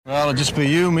Well, it'll just be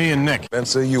you, me, and Nick.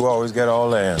 Spencer, you always get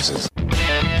all the answers.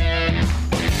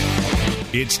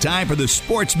 It's time for the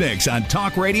Sports Mix on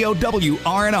Talk Radio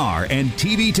WRNR and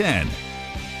TV10.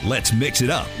 Let's mix it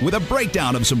up with a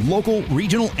breakdown of some local,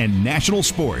 regional, and national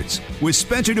sports with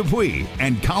Spencer Dupuis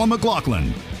and Colin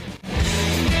McLaughlin.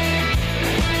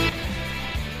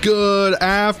 Good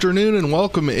afternoon and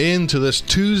welcome into this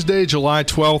Tuesday, July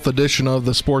 12th edition of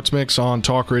the Sports Mix on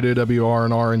Talk Radio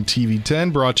WRNR and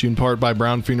TV10, brought to you in part by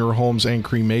Brown Funeral Homes and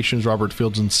Cremations, Robert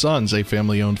Fields & Sons, a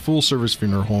family-owned full-service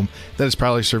funeral home that has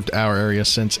proudly served our area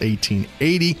since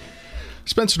 1880.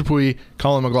 Spencer Dupuis,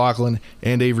 Colin McLaughlin,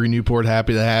 and Avery Newport,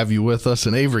 happy to have you with us.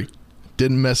 And Avery,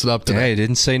 didn't mess it up today. Hey,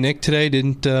 didn't say Nick today.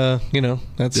 Didn't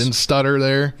didn't stutter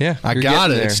there. Yeah, I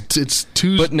got it. It's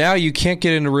Tuesday. But now you can't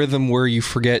get in a rhythm where you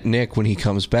forget Nick when he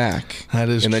comes back. That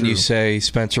is and true. Then you say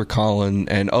Spencer, Colin,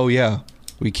 and oh yeah,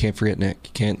 we can't forget Nick.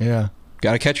 You can't. Yeah,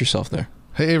 got to catch yourself there.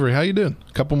 Hey Avery, how you doing?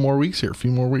 A couple more weeks here. A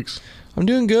few more weeks. I'm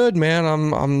doing good, man.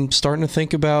 I'm starting to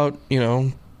think about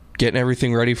getting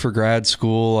everything ready for grad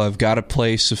school. I've got a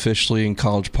place officially in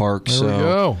College Park. There we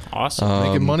go. Awesome.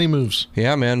 Making money moves.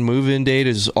 Yeah, man. Move-in date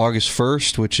is August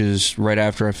 1st, which is right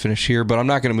after I finish here. But I'm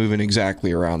not going to move in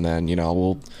exactly around then.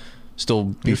 We'll still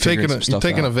be figuring some stuff out.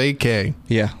 You're taking a vacay.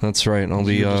 Yeah, that's right. I'll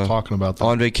be just talking about that.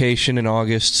 On vacation in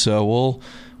August. So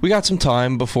we got some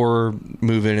time before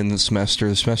moving in the semester.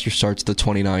 The semester starts the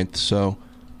 29th. So,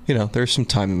 there's some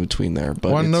time in between there.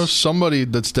 But I know somebody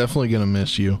that's definitely going to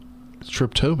miss you. It's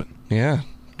Trip Tobin. Yeah,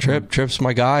 Trip's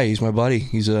my guy. He's my buddy.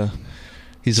 He's a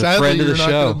Sadly, friend of the show.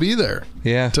 You're not going to be there.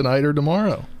 Yeah, tonight or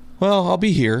tomorrow. Well, I'll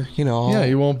be here. Yeah,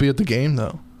 you won't be at the game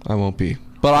though. I won't be.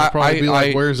 But I'll probably be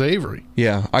like, where's Avery?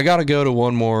 Yeah, I got to go to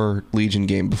one more Legion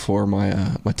game before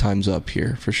my time's up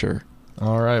here for sure.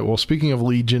 All right. Well, speaking of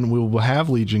Legion, we will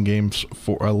have Legion games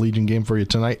for a Legion game for you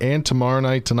tonight and tomorrow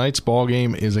night. Tonight's ball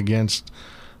game is against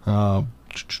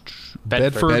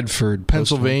Bedford,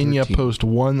 Pennsylvania, post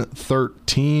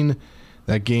 113.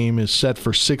 That game is set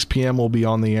for 6 p.m. We'll be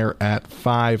on the air at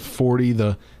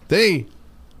 5:40. They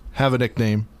have a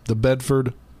nickname, the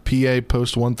Bedford, PA,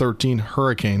 post 113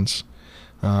 Hurricanes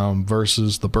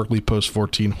versus the Berkeley post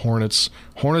 14 Hornets.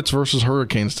 Hornets versus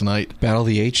Hurricanes tonight. Battle of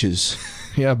the H's.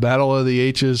 Yeah, Battle of the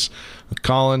H's.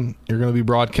 Colin, you're going to be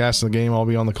broadcasting the game. I'll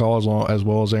be on the call as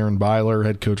well as Aaron Byler,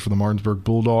 head coach for the Martinsburg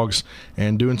Bulldogs,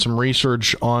 and doing some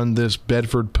research on this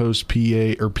Bedford post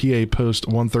PA post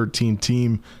 113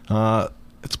 team.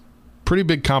 It's pretty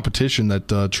big competition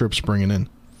that Tripp's bringing in.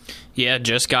 Yeah,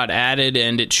 just got added,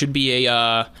 and it should be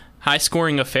a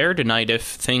high-scoring affair tonight if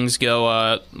things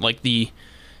go like the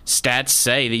stats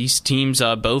say. These teams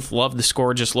both love the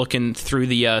score. Just looking through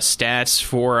the stats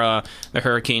for the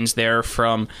Hurricanes there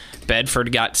from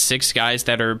Bedford, got 6 guys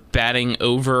that are batting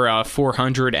over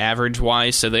 400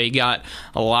 average-wise, so they got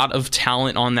a lot of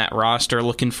talent on that roster.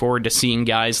 Looking forward to seeing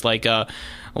guys like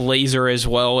Laser as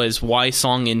well as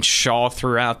Wysong and Shaw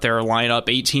throughout their lineup.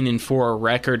 18-4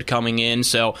 record coming in,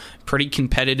 so pretty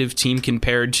competitive team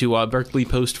compared to Berkeley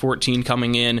Post 14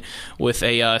 coming in with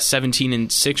a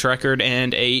 17-6 record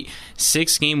and a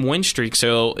 6-game win streak.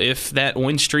 So if that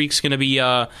win streak's going to be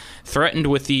threatened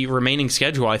with the remaining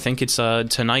schedule, I think it's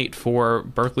tonight for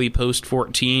Berkeley Post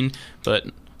 14, but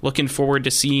looking forward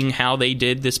to seeing how they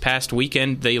did this past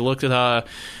weekend. They looked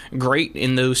great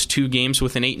in those 2 games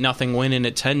with an 8-0 win and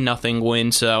a 10-0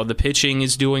 win. So the pitching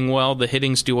is doing well, the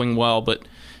hitting's doing well, but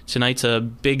tonight's a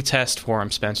big test for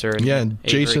him, Spencer. And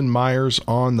Jason Myers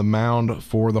on the mound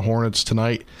for the Hornets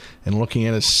tonight. And looking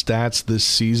at his stats this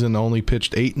season, only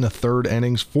pitched 8 1/3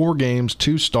 innings, 4 games,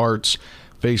 2 starts.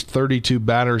 Faced 32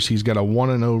 batters. He's got a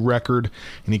 1-0 record,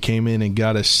 and he came in and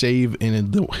got a save in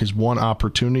his one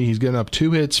opportunity. He's getting up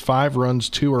 2 hits, 5 runs,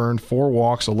 2 earned, 4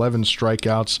 walks, 11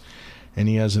 strikeouts, and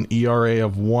he has an ERA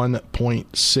of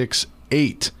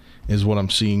 1.68 is what I'm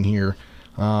seeing here.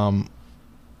 I'm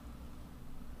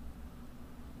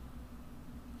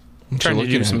trying to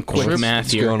do some quick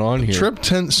math here. What's going on here? Tripp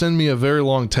sent me a very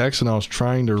long text, and I was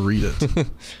trying to read it.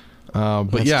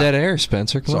 But that's dead air,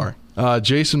 Spencer. Come Sorry.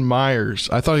 Jason Myers,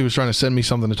 I thought he was trying to send me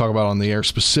something to talk about on the air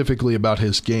specifically about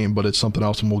his game, but it's something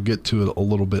else, and we'll get to it a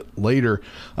little bit later.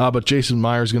 But Jason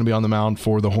Myers is going to be on the mound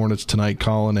for the Hornets tonight,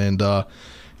 Colin, and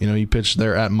he pitched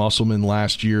there at Musselman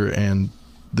last year, and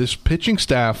this pitching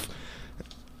staff,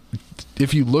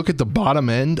 if you look at the bottom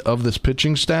end of this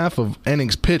pitching staff of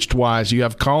innings pitched wise, you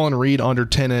have Colin Reed under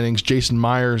 10 innings, Jason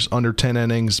Myers under 10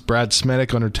 innings, Brad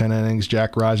Smedick under 10 innings,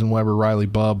 Jack Reisenweber, Riley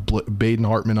Bubb, Baden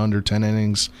Hartman under 10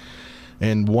 innings,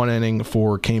 and 1 inning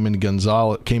for Camian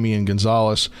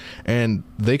Gonzalez. And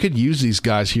they could use these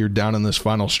guys here down in this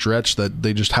final stretch that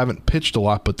they just haven't pitched a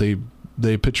lot, but they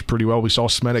they pitched pretty well. We saw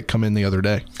Smedic come in the other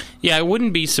day. Yeah, I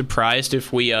wouldn't be surprised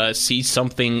if we see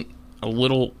something a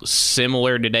little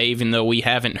similar today, even though we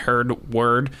haven't heard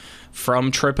word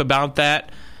from Tripp about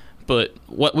that. But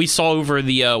what we saw over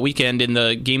the weekend in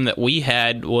the game that we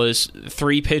had was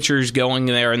 3 pitchers going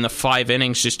there in the 5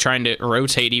 innings just trying to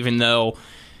rotate, even though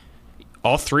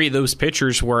all 3 of those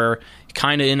pitchers were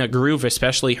kind of in a groove,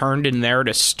 especially Herndon there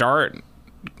to start,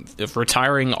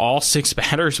 retiring all 6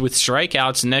 batters with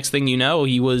strikeouts. And next thing you know,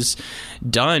 he was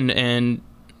done. And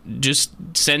just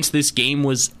since this game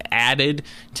was added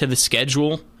to the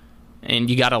schedule, and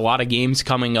you got a lot of games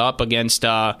coming up against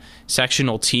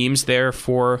sectional teams there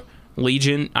for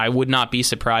Legion, I would not be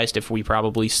surprised if we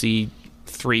probably see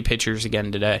 3 pitchers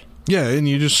again today. Yeah, and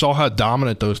you just saw how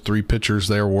dominant those 3 pitchers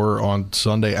there were on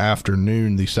Sunday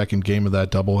afternoon, the second game of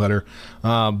that doubleheader.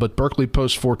 But Berkeley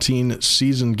Post 14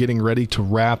 season getting ready to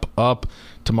wrap up.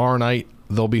 Tomorrow night,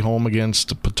 they'll be home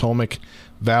against Potomac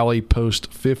Valley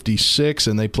Post 56,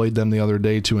 and they played them the other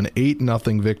day to an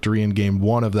 8-0 victory in game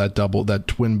 1 of that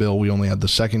twin bill. We only had the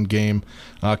second game.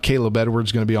 Caleb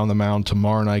Edwards going to be on the mound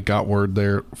tomorrow night. Got word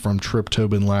there from Tripp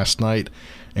Tobin last night,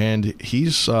 and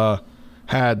he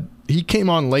came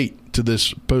on late to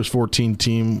this Post 14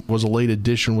 team, was a late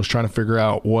addition, was trying to figure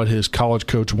out what his college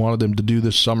coach wanted him to do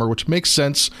this summer, which makes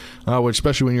sense,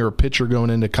 especially when you're a pitcher going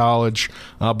into college.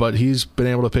 But he's been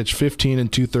able to pitch 15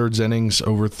 2/3 innings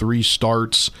over 3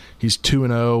 starts. He's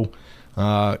 2-0,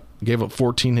 gave up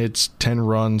 14 hits, 10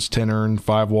 runs, 10 earned,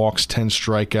 5 walks, 10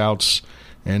 strikeouts,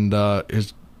 and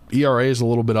his ERA is a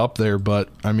little bit up there, but,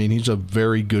 I mean, he's a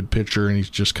very good pitcher, and he's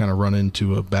just kind of run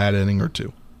into a bad inning or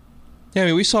 2. Yeah, I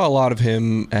mean, we saw a lot of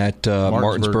him at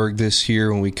Martinsburg this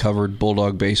year when we covered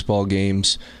Bulldog baseball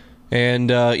games. And,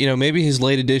 maybe his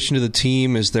late addition to the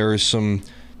team is there was some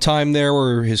time there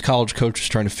where his college coach was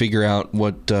trying to figure out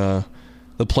what the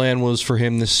plan was for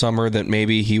him this summer, that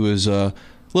maybe he was a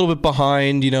little bit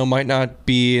behind, might not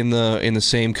be in the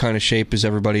same kind of shape as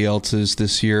everybody else is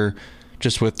this year,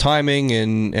 just with timing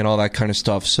and all that kind of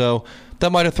stuff. So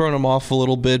that might have thrown him off a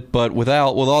little bit, but with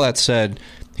all that said,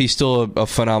 he's still a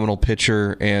phenomenal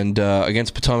pitcher, and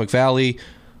against Potomac Valley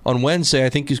on Wednesday, I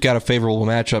think he's got a favorable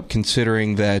matchup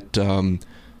considering that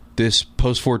this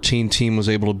Post 14 team was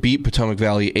able to beat Potomac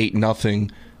Valley 8-0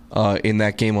 in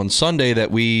that game on Sunday that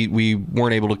we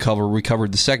weren't able to cover. We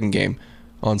covered the second game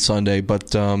on Sunday,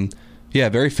 but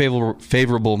very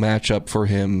favorable matchup for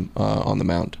him on the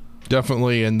mound.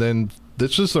 Definitely, and then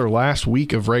this is their last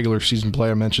week of regular season play.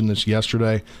 I mentioned this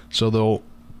yesterday, so they'll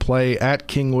play at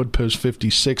Kingwood Post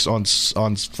 56 on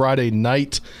Friday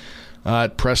night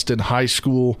at Preston High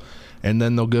School, and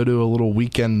then they'll go to a little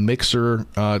weekend mixer.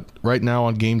 Right now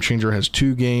on Game Changer has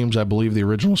 2 games. I believe the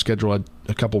original schedule had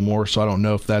a couple more, so I don't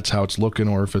know if that's how it's looking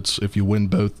or if you win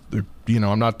both.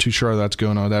 I'm not too sure how that's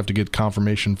going on. I'd have to get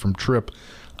confirmation from Tripp.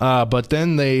 But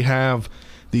then they have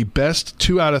the best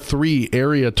 2 out of 3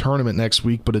 area tournament next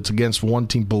week, but it's against one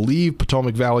team, believe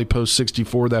Potomac Valley Post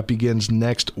 64. That begins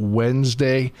next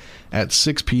Wednesday at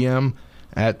 6 p.m.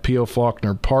 at P.O.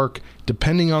 Faulkner Park.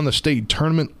 Depending on the state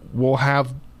tournament, we'll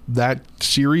have that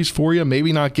series for you.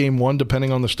 Maybe not game 1,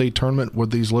 depending on the state tournament,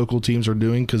 what these local teams are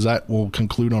doing, because that will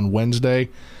conclude on Wednesday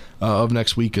of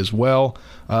next week as well.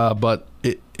 But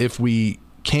if we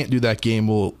can't do that game,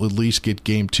 we'll at least get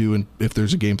game 2, and if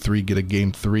there's a game 3, get a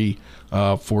game 3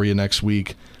 for you next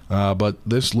week. But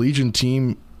this Legion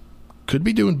team could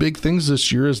be doing big things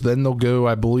this year, as then they'll go,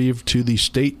 I believe, to the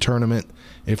state tournament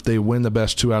if they win the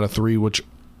best 2 out of 3, which,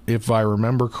 if I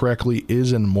remember correctly,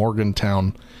 is in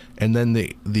Morgantown, and then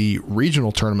the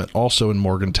regional tournament also in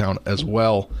Morgantown as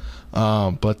well.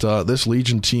 But this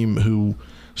Legion team, who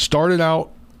started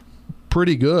out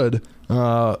pretty good,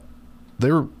 you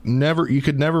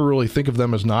could never really think of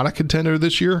them as not a contender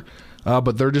this year,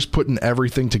 but they're just putting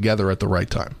everything together at the right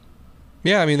time.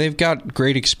 Yeah, I mean, they've got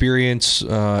great experience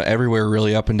everywhere,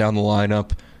 really, up and down the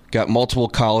lineup. Got multiple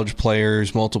college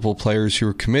players, multiple players who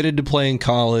are committed to playing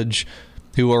college,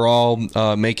 who are all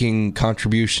making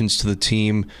contributions to the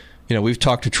team. We've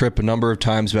talked to Tripp a number of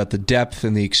times about the depth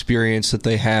and the experience that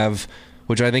they have,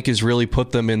 which I think has really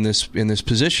put them in this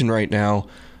position right now.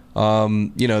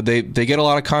 They get a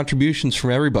lot of contributions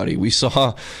from everybody. We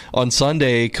saw on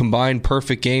Sunday a combined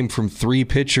perfect game from 3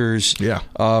 pitchers. Yeah.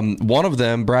 One of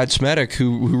them, Brad Smedic,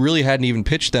 who really hadn't even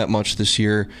pitched that much this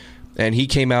year, and he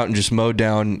came out and just mowed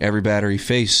down every batter he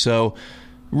faced. So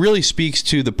really speaks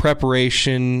to the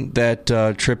preparation that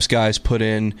Tripp's guys put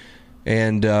in,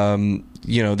 and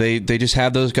they just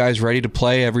have those guys ready to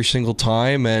play every single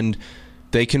time, and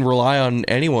they can rely on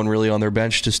anyone really on their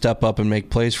bench to step up and make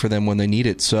plays for them when they need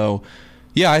it. So,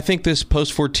 Yeah, I think this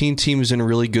post-14 team is in a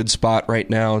really good spot right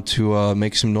now to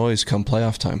make some noise come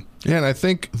playoff time. Yeah, and I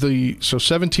think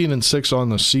 17-6 on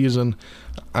the season,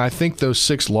 I think those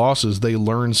 6 losses, they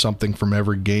learned something from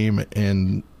every game.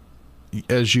 And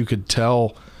as you could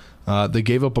tell, they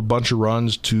gave up a bunch of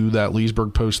runs to that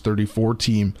Leesburg Post 34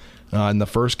 team. In the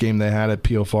first game they had at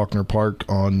P.O. Faulkner Park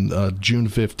on June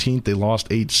 15th, they lost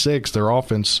 8-6. Their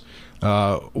offense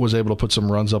was able to put some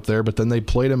runs up there, but then they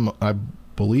played them, I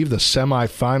believe, the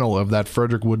semifinal of that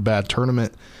Frederick Woodbat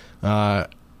tournament at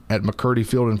McCurdy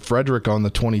Field in Frederick on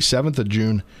the 27th of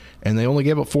June, and they only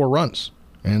gave up 4 runs.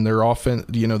 And their offense,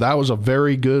 that was a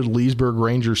very good Leesburg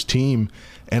Rangers team.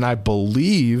 And I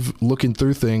believe, looking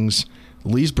through things,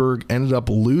 Leesburg ended up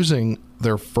losing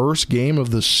their first game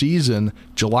of the season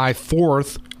July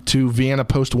 4th to Vienna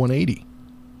Post 180.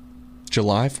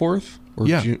 July 4th?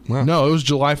 Yeah. Wow. No, it was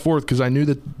July 4th because I knew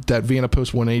that Vienna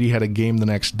Post 180 had a game the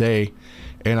next day.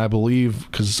 And I believe,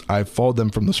 because I followed them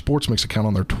from the Sports Mix account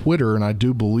on their Twitter, and I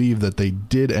do believe that they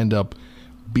did end up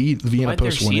beat Vienna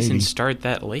Post 180. Why did their season start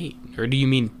that late? Or do you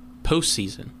mean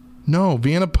postseason? No,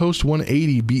 Vienna Post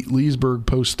 180 beat Leesburg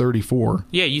Post 34.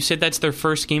 Yeah, you said that's their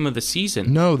first game of the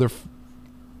season. No,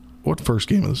 what first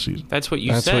game of the season? That's what you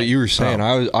said. That's what you were saying.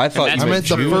 Oh. I thought I meant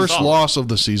the first loss of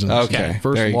the season. Okay.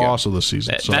 First loss of the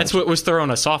season. That's what was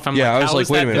throwing us off. I was like,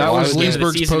 wait a minute. That was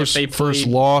Leesburg's first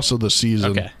loss of the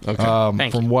season. Okay.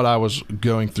 From what I was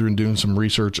going through and doing some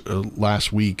research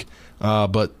last week.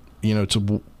 But,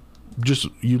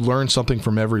 you learn something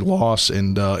from every loss,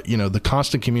 and the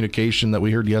constant communication that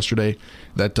we heard yesterday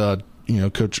that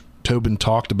Coach Tobin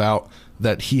talked about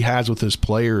that he has with his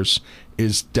players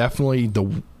is definitely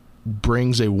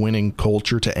brings a winning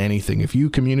culture to anything. If you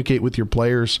communicate with your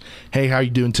players, hey, how you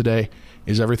doing today?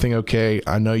 Is everything okay?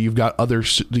 I know you've got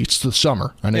it's the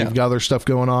summer. I know you've got other stuff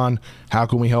going on. How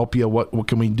can we help you? What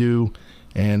can we do?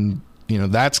 And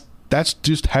that's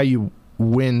just how you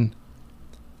win.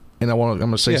 And I'm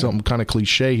going to say something kind of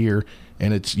cliche here,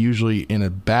 and it's usually in a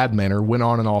bad manner, win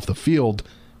on and off the field.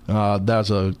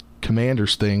 That's a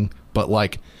Commanders thing, but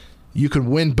you can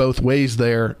win both ways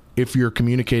there if you're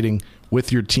communicating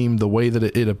with your team the way that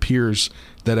it appears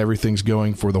that everything's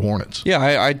going for the Hornets.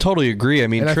 Yeah, I totally agree. I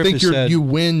mean, and Tripp I think you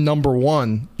win number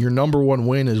one. Your number one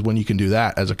win is when you can do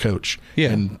that as a coach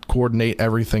and coordinate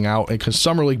everything out. Because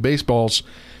Summer League Baseball's,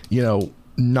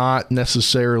 not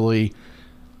necessarily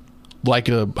like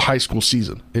a high school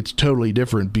season. It's totally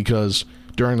different because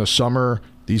during the summer,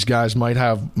 these guys might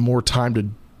have more time to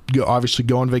obviously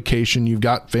go on vacation. You've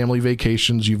got family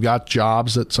vacations. You've got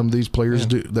jobs that some of these players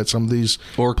do, that some of these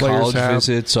or players college have.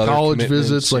 Visits, college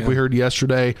visits, like we heard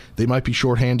yesterday. They might be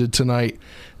shorthanded tonight,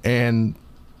 and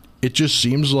it just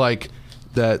seems like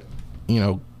that.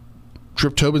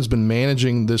 Tripp Tobin's been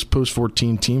managing this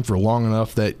post-14 team for long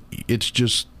enough that it's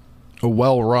just a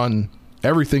well-run.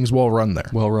 Everything's well-run there.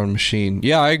 Well-run machine.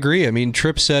 Yeah, I agree. I mean,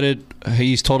 Tripp said it.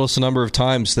 He's told us a number of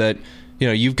times that.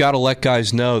 You've got to let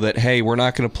guys know that, hey, we're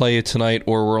not going to play you tonight,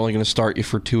 or we're only going to start you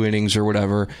for 2 innings or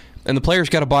whatever. And the players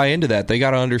got to buy into that. They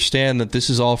got to understand that this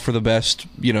is all for the best,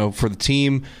 for the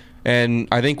team. And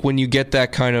I think when you get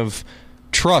that kind of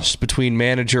trust between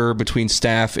manager, between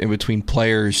staff, and between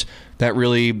players, that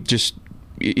really just,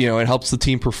 it helps the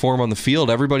team perform on the field.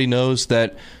 Everybody knows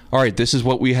that, all right, this is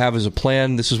what we have as a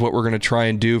plan. This is what we're going to try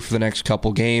and do for the next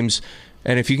couple games.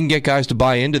 And if you can get guys to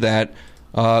buy into that,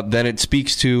 then it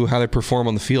speaks to how they perform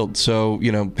on the field. So,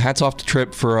 hats off to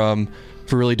Tripp for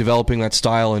really developing that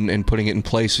style and putting it in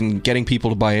place and getting people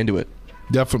to buy into it.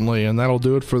 Definitely, and that'll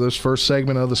do it for this first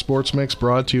segment of the Sports Mix,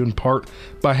 brought to you in part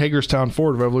by Hagerstown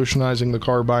Ford, revolutionizing the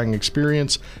car buying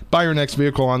experience. Buy your next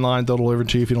vehicle online. They'll deliver it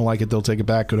to you. If you don't like it, they'll take it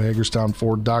back. Go to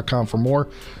HagerstownFord.com for more.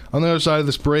 On the other side of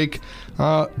this break,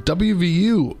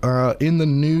 WVU in the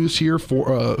news here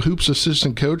for Hoops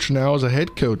assistant coach, now as a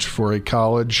head coach for a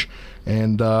college,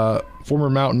 and former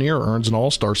Mountaineer earns an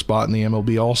all-star spot in the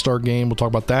MLB All-Star Game. We'll talk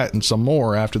about that and some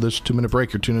more after this 2-minute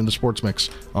break. You're tuning in to the Sports Mix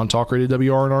on Talk Radio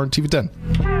WRNR and TV 10.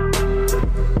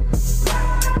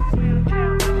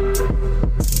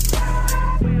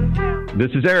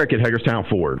 This is Eric at Hagerstown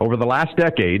Ford. Over the last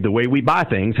decade, the way we buy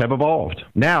things have evolved.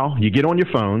 Now, you get on your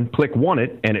phone, click Want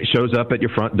It, and it shows up at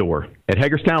your front door. At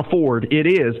Hagerstown Ford, it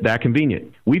is that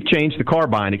convenient. We've changed the car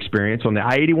buying experience on the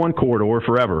I-81 corridor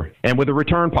forever. And with a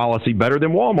return policy better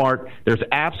than Walmart, there's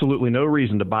absolutely no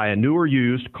reason to buy a new or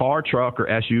used car, truck, or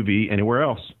SUV anywhere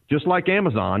else. Just like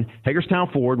Amazon, Hagerstown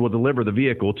Ford will deliver the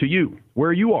vehicle to you,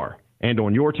 where you are, and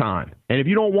on your time. And if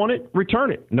you don't want it,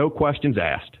 return it. No questions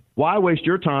asked. Why waste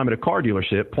your time at a car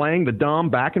dealership playing the dumb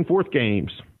back-and-forth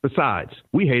games? Besides,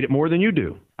 we hate it more than you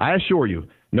do. I assure you,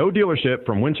 No dealership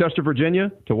from Winchester, Virginia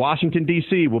to Washington,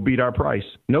 D.C. will beat our price.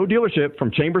 No dealership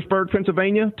from Chambersburg,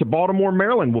 Pennsylvania to Baltimore,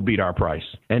 Maryland will beat our price.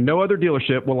 And no other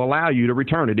dealership will allow you to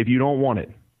return it if you don't want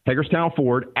it. Hagerstown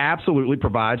Ford absolutely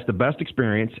provides the best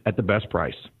experience at the best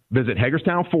price. Visit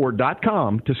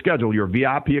HagerstownFord.com to schedule your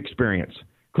VIP experience.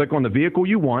 Click on the vehicle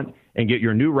you want and get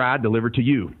your new ride delivered to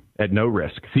you at no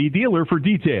risk. See dealer for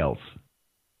details.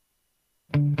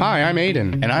 Hi, I'm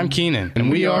Aiden. And I'm Keenan.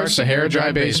 And we are Sahara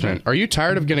Dry Basement. Are you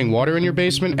tired of getting water in your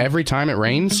basement every time it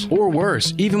rains? Or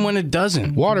worse, even when it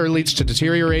doesn't. Water leads to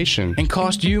deterioration. And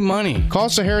cost you money. Call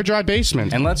Sahara Dry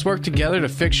Basement. And let's work together to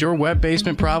fix your wet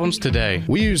basement problems today.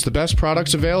 We use the best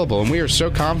products available, and we are so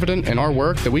confident in our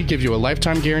work that we give you a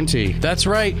lifetime guarantee. That's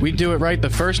right. We do it right the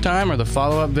first time, or the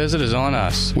follow-up visit is on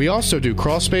us. We also do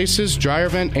crawl spaces, dryer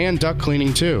vent, and duct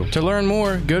cleaning, too. To learn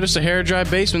more, go to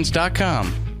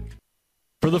SaharaDryBasements.com.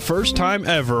 For the first time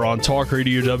ever on Talk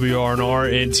Radio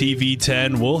WRNR and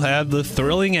TV10, we'll have the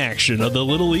thrilling action of the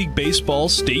Little League Baseball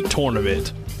State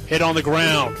Tournament. Hit on the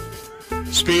ground.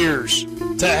 Spears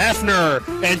to Hefner,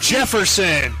 and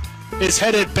Jefferson is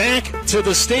headed back to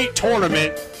the state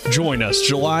tournament. Join us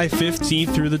July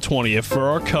 15th through the 20th for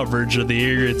our coverage of the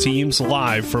area teams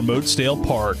live from Oatsdale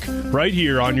Park, right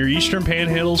here on your Eastern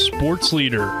Panhandle sports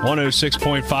leader,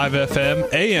 106.5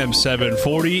 FM, AM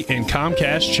 740, and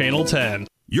Comcast Channel 10.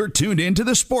 You're tuned in to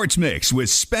the Sports Mix with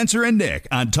Spencer and Nick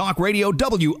on Talk Radio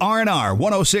WRNR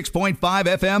 106.5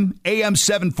 FM, AM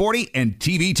 740, and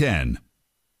TV 10.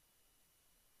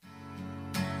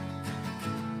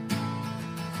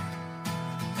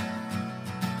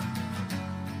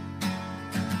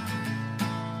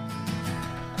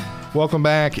 Welcome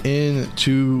back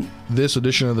into this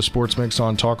edition of the Sports Mix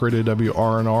on Talk Radio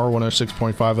WRNR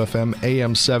 106.5 FM,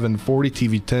 AM 740,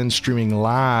 TV 10, streaming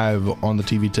live on the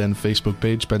TV 10 Facebook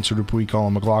page. Spencer Dupuis,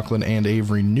 Colin McLaughlin, and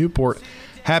Avery Newport.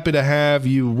 Happy to have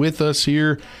you with us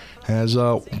here as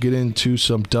we'll get into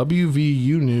some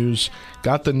WVU news.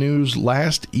 Got the news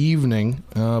last evening,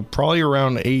 probably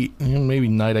around 8, maybe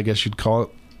night, I guess you'd call it,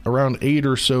 around 8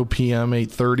 or so p.m.,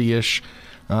 8:30-ish.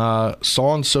 Saw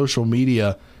on social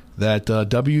media that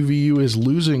WVU is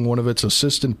losing one of its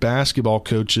assistant basketball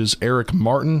coaches, Eric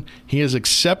Martin. He has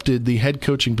accepted the head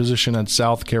coaching position at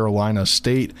South Carolina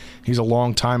State. He's a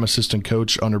longtime assistant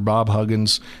coach under Bob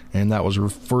Huggins, and that was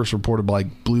first reported by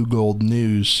Blue Gold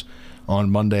News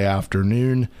on Monday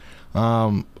afternoon.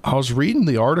 I was reading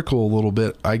the article a little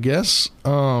bit. I guess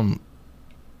somebody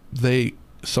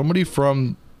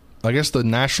from, I guess, the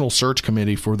National Search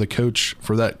Committee for the coach,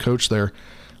 for that coach there.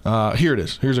 Here it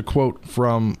is. Here's a quote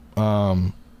from,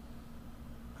 I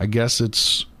guess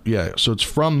it's, so it's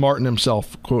from Martin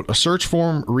himself. Quote, a search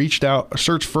firm reached out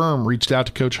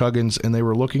to Coach Huggins, and they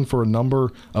were looking for a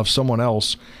number of someone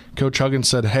else. Coach Huggins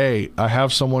said, hey, I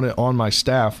have someone on my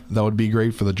staff that would be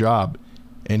great for the job.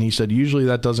 And he said, usually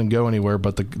that doesn't go anywhere,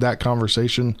 but that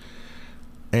conversation,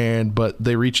 but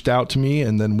they reached out to me,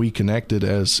 and then we connected,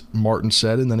 as Martin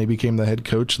said, and then he became the head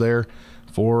coach there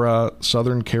for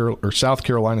South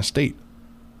Carolina State.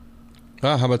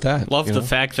 How about that? Love the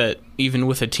fact that even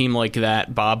with a team like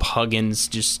that, Bob Huggins,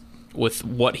 just with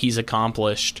what he's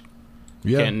accomplished,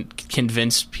 can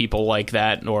convince people like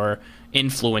that, or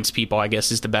influence people, I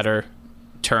guess is the better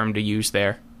term to use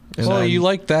there. Well, you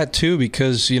like that too,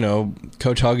 because,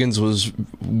 Coach Huggins was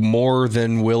more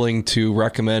than willing to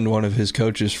recommend one of his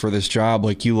coaches for this job.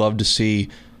 Like, you love to see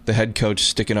the head coach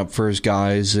sticking up for his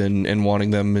guys and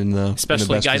wanting them in the especially in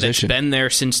the best a guy position. That's been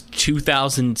there since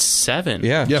 2007.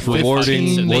 Yeah,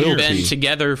 rewarding loyalty. They've been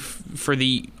together for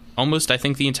the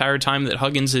entire time that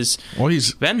Huggins has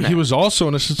been there. He was also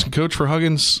an assistant coach for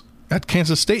Huggins at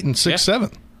Kansas State in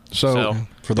 6-7. So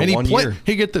for the 1 year.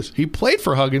 Get this. He played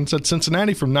for Huggins at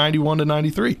Cincinnati from 91 to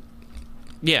 93.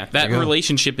 Yeah, that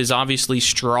relationship is obviously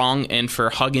strong, and for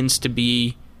Huggins to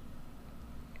be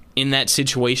in that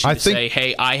situation say,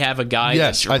 hey, I have a guy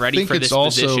that's ready for this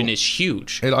position is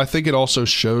huge. I think it also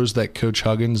shows that Coach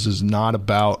Huggins is not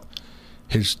about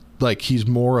he's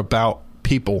more about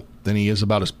people than he is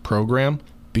about his program,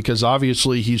 because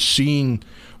obviously he's seen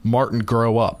Martin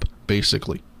grow up,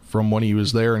 basically, from when he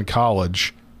was there in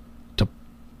college to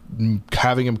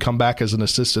having him come back as an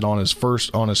assistant on his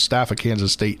staff at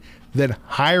Kansas State, then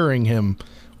hiring him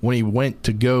when he went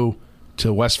to go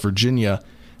to West Virginia.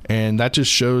 And that just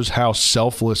shows how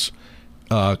selfless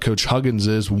Coach Huggins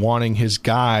is, wanting his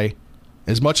guy,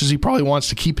 as much as he probably wants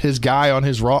to keep his guy on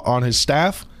his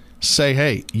staff, say,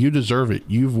 hey, you deserve it.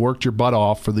 You've worked your butt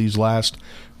off for these last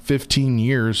 15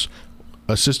 years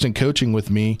assistant coaching with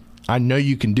me. I know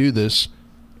you can do this,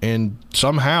 And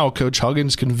somehow Coach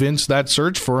Huggins convinced that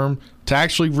search firm to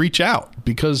actually reach out,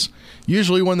 because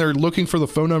usually when they're looking for the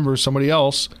phone number of somebody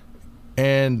else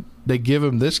and they give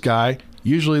him this guy,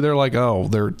 usually they're like, oh,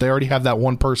 they already have that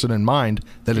one person in mind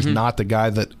that is not the guy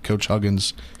that Coach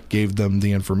Huggins gave them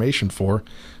the information for.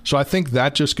 So I think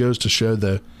that just goes to show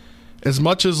as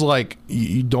much as like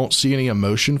you don't see any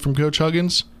emotion from Coach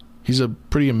Huggins, he's a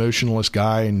pretty emotionless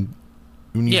guy, and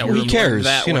when you he cares.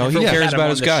 He cares about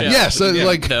his guys. Yes,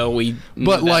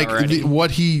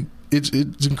 It's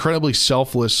it's incredibly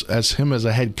selfless as him as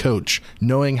a head coach,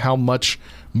 knowing how much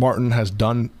Martin has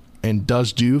done and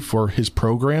does do for his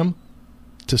program,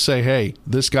 to say, hey,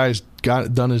 this guy's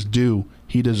done his due.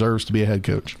 He deserves to be a head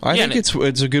coach. I think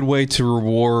it's a good way to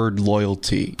reward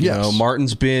loyalty. You know,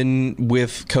 Martin's been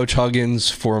with Coach Huggins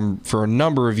for a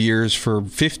number of years, for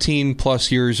 15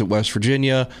 plus years at West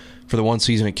Virginia, for the one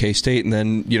season at K-State, and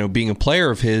then, being a player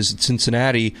of his at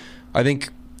Cincinnati. I think,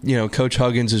 Coach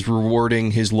Huggins is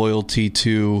rewarding his loyalty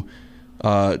to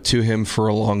him for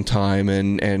a long time,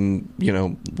 and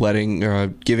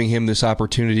giving him this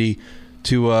opportunity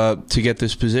to get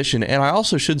this position. And I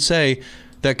also should say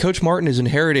that Coach Martin is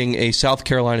inheriting a South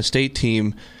Carolina State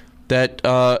team that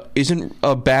isn't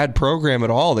a bad program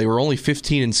at all. They were only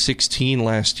 15-16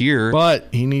 last year. But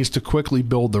he needs to quickly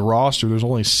build the roster. There's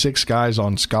only 6 guys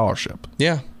on scholarship.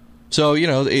 Yeah. So,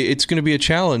 it's going to be a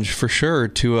challenge for sure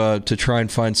to try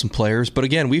and find some players. But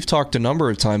again, we've talked a number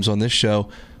of times on this show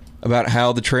about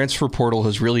how the transfer portal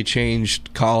has really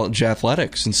changed college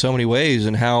athletics in so many ways,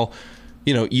 and how,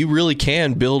 you really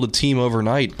can build a team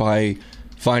overnight by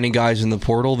finding guys in the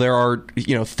portal. There are,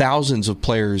 thousands of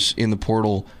players in the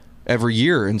portal every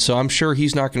year, and so I'm sure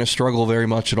he's not going to struggle very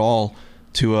much at all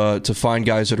to find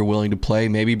guys that are willing to play.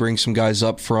 Maybe bring some guys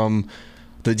up from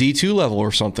the D2 level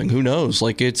or something. Who knows?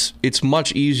 Like, it's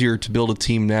much easier to build a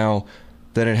team now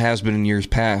than it has been in years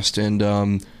past, and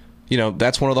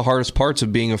that's one of the hardest parts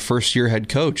of being a first-year head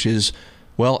coach is,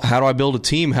 well, how do I build a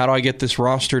team? How do I get this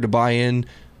roster to buy in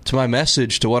to my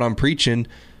message, to what I'm preaching?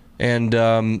 And,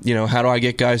 how do I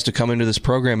get guys to come into this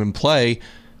program and play?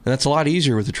 And that's a lot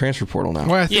easier with the transfer portal now.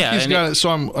 Well, I think he's got. So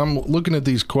I'm looking at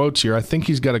these quotes here. I think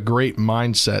he's got a great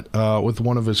mindset with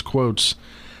one of his quotes,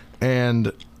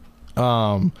 and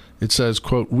it says,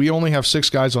 "quote We only have 6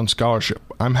 guys on scholarship.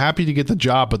 I'm happy to get the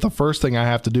job, but the first thing I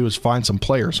have to do is find some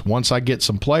players. Once I get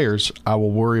some players, I will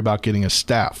worry about getting a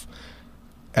staff.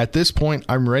 At this point,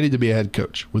 I'm ready to be a head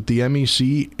coach. With the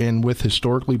MEC and with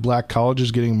historically black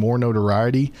colleges getting more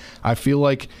notoriety, I feel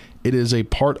like it is a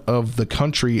part of the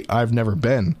country I've never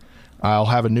been. I'll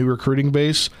have a new recruiting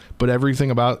base, but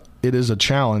everything about it is a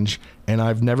challenge, and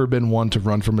I've never been one to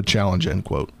run from a challenge," end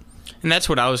quote. And that's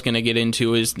what I was going to get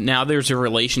into, is now there's a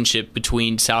relationship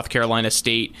between South Carolina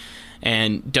State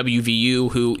and WVU,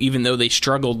 who, even though they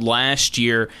struggled last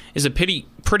year, is a pretty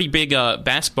big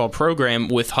basketball program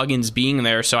with Huggins being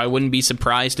there. So I wouldn't be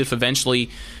surprised if eventually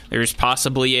there's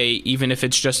possibly even if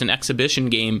it's just an exhibition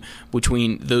game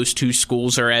between those two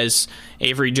schools. Or, as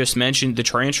Avery just mentioned, the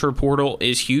transfer portal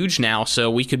is huge now,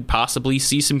 so we could possibly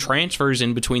see some transfers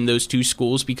in between those two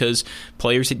schools, because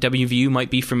players at WVU might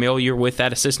be familiar with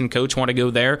that assistant coach, want to go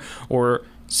there, or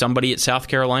somebody at South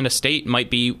Carolina State might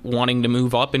be wanting to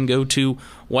move up and go to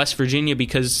West Virginia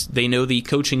because they know the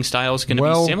coaching style is going to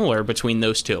be similar between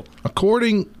those two.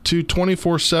 According to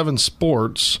 24/7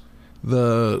 Sports,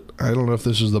 I don't know if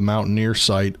this is the Mountaineer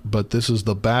site, but this is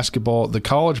the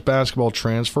college basketball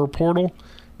transfer portal.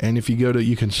 And if you go to,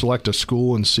 you can select a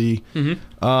school and see.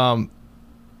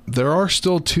 There are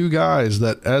still 2 guys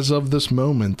that, as of this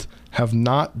moment, have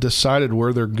not decided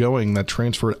where they're going that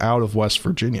transferred out of West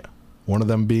Virginia. One of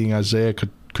them being Isaiah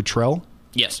Cottrell.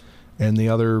 Yes. And the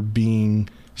other being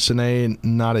Sine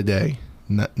Nade.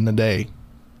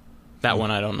 That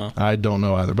one I don't know. I don't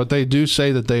know either. But they do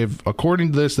say that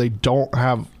according to this, they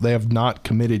have not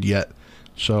committed yet.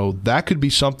 So that could be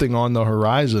something on the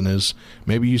horizon, is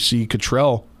maybe you see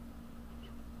Cottrell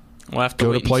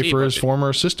go to play for his former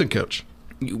assistant coach.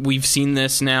 We've seen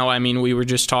this now. I mean, we were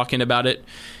just talking about it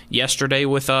yesterday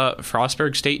with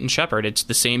Frostburg State and Shepherd. It's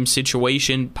the same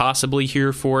situation possibly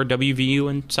here for WVU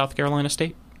and South Carolina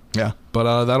State. Yeah,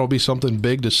 but that'll be something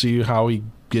big to see how he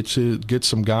gets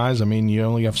some guys. I mean, you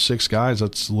only have 6 guys.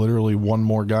 That's literally one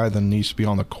more guy than needs to be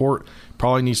on the court.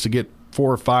 Probably needs to get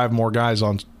 4 or 5 more guys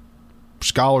on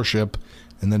scholarship,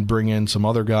 and then bring in some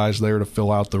other guys there to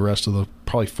fill out the rest of the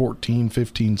probably 14,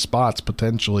 15 spots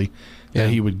potentially that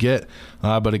he would get.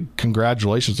 But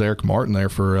congratulations to Eric Martin there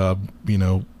for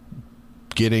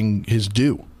getting his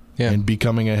due and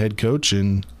becoming a head coach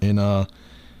in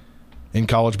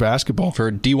college basketball for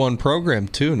a D1 program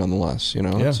too. Nonetheless,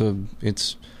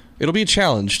 it's It'll be a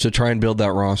challenge to try and build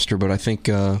that roster, but I think,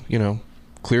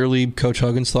 clearly Coach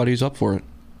Huggins thought he was up for it.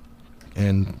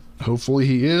 And hopefully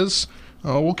he is.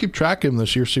 We'll keep track of him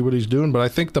this year, see what he's doing. But I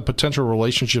think the potential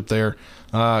relationship there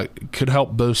could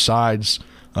help both sides,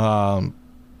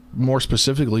 more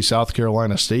specifically South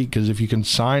Carolina State, because if you can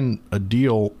sign a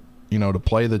deal, to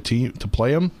play the team, to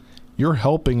play them, you're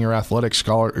helping your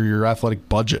athletic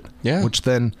budget, which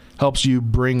then helps you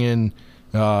bring in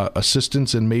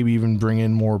assistants and maybe even bring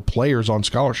in more players on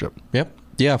scholarship. Yep.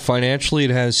 Yeah, financially it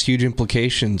has huge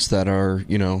implications that are,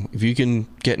 if you can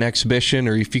get an exhibition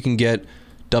or if you can get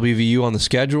WVU on the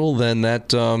schedule, then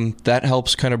that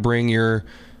helps kind of bring your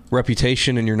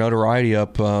reputation and your notoriety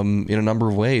up in a number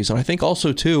of ways. And I think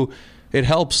also, too, it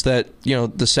helps that,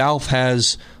 the South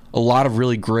has a lot of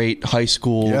really great high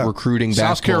school recruiting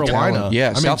basketball talent.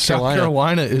 Yeah, South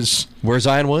Carolina is where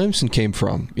Zion Williamson came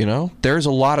from. There's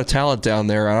a lot of talent down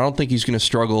there, and I don't think he's going to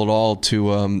struggle at all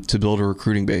to build a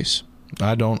recruiting base.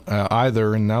 I don't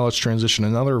either. And now let's transition.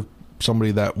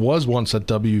 Somebody that was once at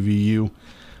WVU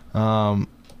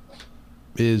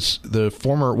is the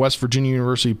former West Virginia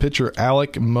University pitcher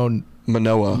Alek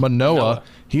Manoah.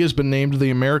 He has been named to the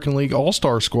American League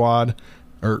All-Star squad.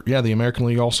 The American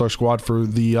League All-Star squad for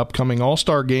the upcoming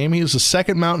All-Star game. He is the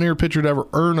second Mountaineer pitcher to ever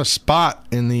earn a spot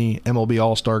in the MLB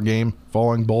All-Star game,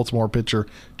 following Baltimore pitcher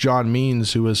John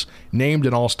Means, who was named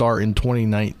an All-Star in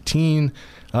 2019.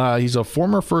 He's a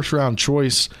former first-round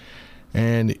choice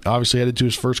and obviously headed to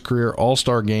his first career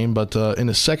All-Star game. But in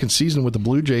his second season with the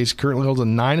Blue Jays, he currently holds a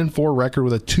 9-4 record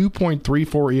with a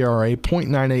 2.34 ERA,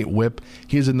 0.98 WHIP.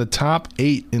 He is in the top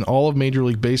 8 in all of Major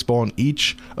League Baseball in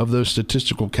each of those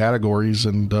statistical categories,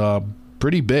 and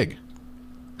pretty big.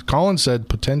 Colin said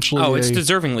potentially. Oh, it's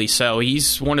deservingly so.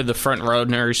 He's one of the front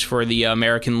runners for the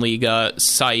American League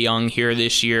Cy Young here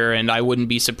this year, and I wouldn't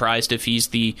be surprised if he's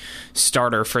the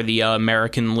starter for the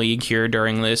American League here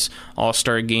during this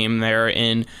All-Star game there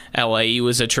in LA. He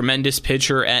was a tremendous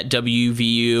pitcher at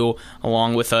WVU,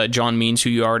 along with John Means,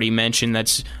 who you already mentioned,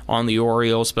 that's on the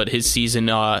Orioles, but his season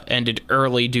ended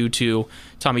early due to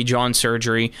Tommy John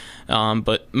surgery.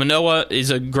 But Manoah is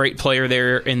a great player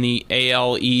there in the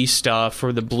AL East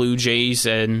for the Blue Jays,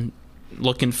 and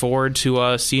looking forward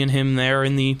to seeing him there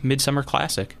in the Midsummer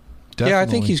Classic. Definitely. Yeah, I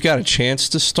think he's got a chance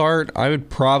to start. I would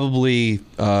probably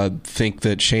think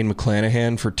that Shane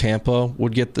McClanahan for Tampa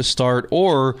would get the start,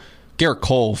 or Garrett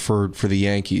Cole for the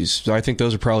Yankees. I think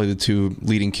those are probably the two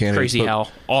leading candidates. Crazy how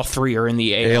all three are in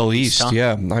the AL East. Huh?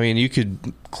 Yeah, I mean, you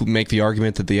could make the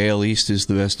argument that the AL East is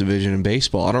the best division in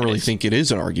baseball. I don't really think it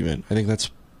is an argument. I think that's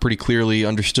pretty clearly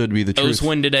understood to be the truth. Those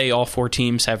win today, all four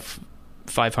teams have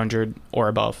 500 or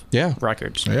above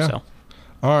records. Yeah. So.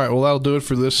 All right, well, that'll do it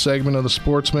for this segment of the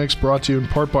Sports Mix, brought to you in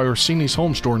part by Orsini's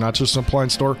Home Store, not just an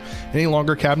appliance store. Any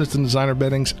longer cabinets and designer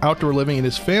beddings, outdoor living. It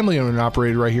is family owned and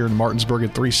operated right here in Martinsburg at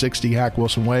 360 Hack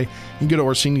Wilson Way. You can go to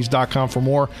Orsini's.com for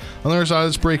more. On the other side of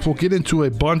this break, we'll get into a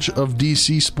bunch of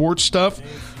DC sports stuff.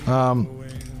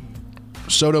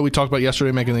 Soto, we talked about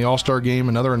yesterday, making the All-Star game.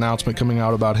 Another announcement coming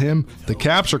out about him. The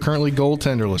Caps are currently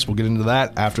goaltenderless. We'll get into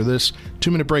that after this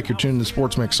 2-minute break. You're tuned to the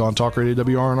Sports Mix on Talk Radio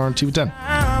WRNR and TV 10.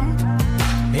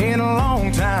 In a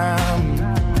long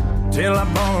time till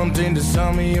I bumped into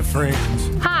some of your friends.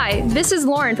 Hi, this is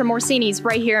Lauren from Orsini's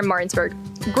right here in Martinsburg.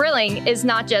 Grilling is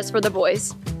not just for the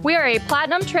boys. We are a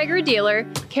Platinum Traeger dealer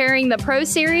carrying the Pro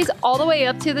Series all the way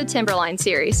up to the Timberline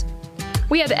Series.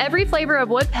 We have every flavor of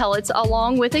wood pellets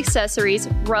along with accessories,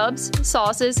 rubs,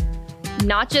 sauces.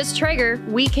 Not just Traeger,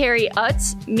 we carry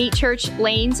Utz, Meat Church,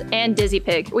 Lanes, and Dizzy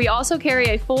Pig. We also carry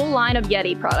a full line of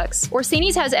Yeti products.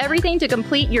 Orsini's has everything to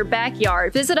complete your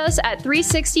backyard. Visit us at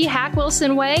 360 Hack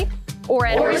Wilson Way or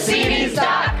at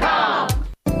Orsinis.com.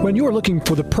 When you're looking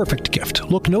for the perfect gift,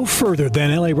 look no further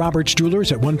than L.A. Roberts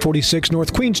Jewelers at 146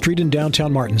 North Queen Street in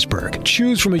downtown Martinsburg.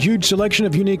 Choose from a huge selection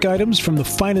of unique items, from the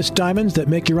finest diamonds that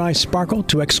make your eyes sparkle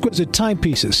to exquisite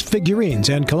timepieces, figurines,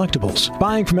 and collectibles.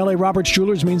 Buying from L.A. Roberts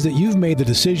Jewelers means that you've made the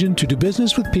decision to do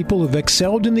business with people who've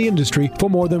excelled in the industry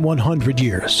for more than 100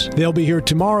 years. They'll be here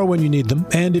tomorrow when you need them,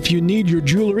 and if you need your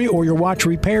jewelry or your watch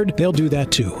repaired, they'll do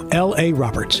that too. L.A.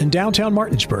 Roberts in downtown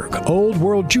Martinsburg. Old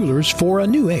World Jewelers for a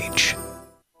new age.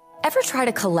 Ever try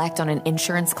to collect on an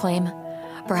insurance claim?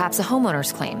 Perhaps a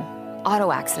homeowner's claim,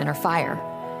 auto accident, or fire.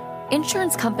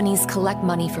 Insurance companies collect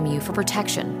money from you for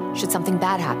protection should something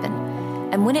bad happen.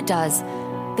 And when it does,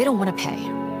 they don't want to pay,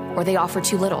 or they offer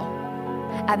too little.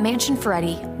 At Mansion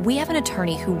Ferretti, we have an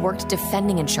attorney who worked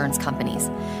defending insurance companies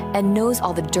and knows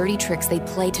all the dirty tricks they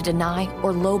play to deny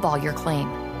or lowball your claim.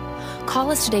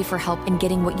 Call us today for help in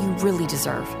getting what you really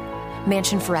deserve.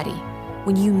 Mansion Ferretti,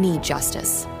 when you need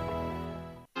justice.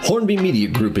 Hornby Media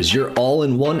Group is your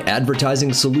all-in-one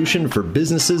advertising solution for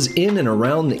businesses in and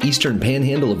around the Eastern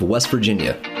Panhandle of West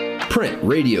Virginia. Print,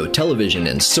 radio, television,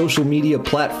 and social media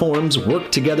platforms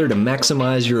work together to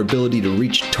maximize your ability to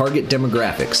reach target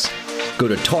demographics. Go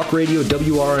to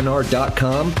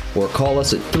talkradiowrnr.com or call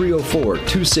us at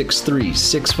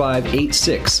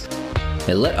 304-263-6586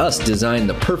 and let us design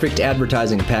the perfect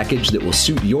advertising package that will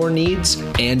suit your needs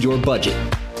and your budget.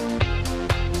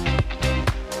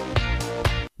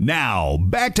 Now,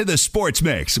 back to the Sports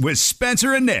Mix with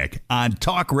Spencer and Nick on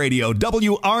Talk Radio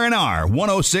WRNR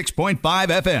 106.5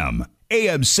 FM,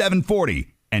 AM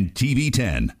 740, and TV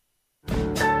 10.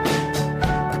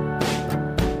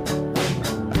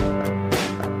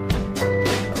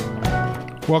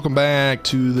 Welcome back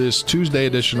to this Tuesday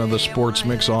edition of the Sports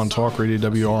Mix on Talk Radio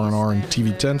WRNR and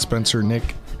TV 10. Spencer,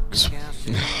 Nick,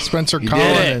 Spencer,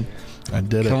 Colin. I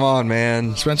did it. Come on,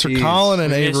 man. Spencer, Colin,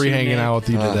 and Avery hanging out with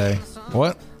you today.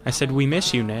 What? I said we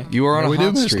miss you, Nick. You were on a we hot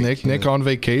do miss streak. Nick. Nick on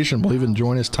vacation. Believe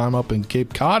enjoying his time up in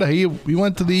Cape Cod. He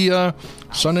went to the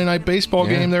Sunday night baseball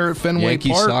game there at Fenway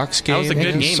Park. Sox game. That was a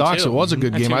good game, Sox. too. It was a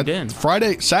good game.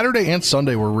 Saturday and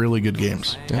Sunday were really good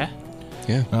games. Yeah.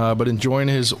 But enjoying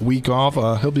his week off.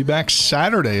 He'll be back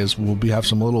Saturday as we'll have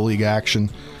some Little League action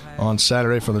on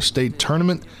Saturday for the state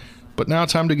tournament. But now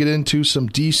time to get into some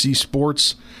DC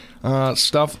sports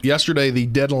stuff. Yesterday, the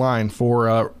deadline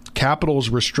for Capitals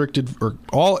restricted, or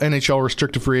all NHL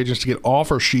restricted free agents to get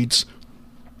offer sheets,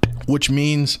 which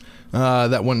means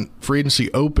that when free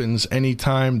agency opens,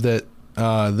 anytime that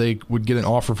they would get an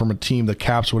offer from a team, the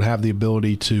Caps would have the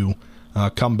ability to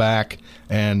come back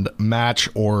and match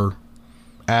or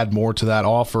add more to that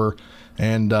offer.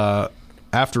 And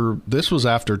after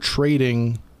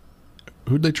trading,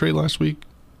 who'd they trade last week?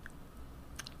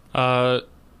 Vitek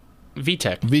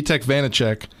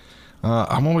Vanacek.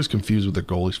 I'm always confused with their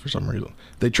goalies for some reason.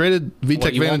 They traded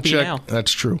Vitek Vanacek.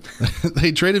 That's true.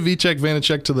 They traded Vitek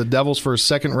Vanacek to the Devils for a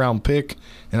second-round pick,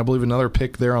 and I believe another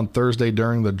pick there on Thursday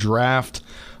during the draft.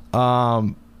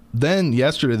 Then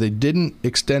yesterday, they didn't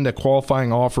extend a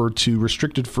qualifying offer to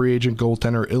restricted free agent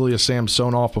goaltender Ilya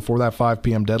Samsonov before that 5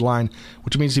 p.m. deadline,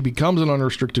 which means he becomes an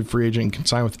unrestricted free agent and can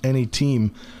sign with any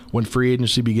team when free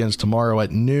agency begins tomorrow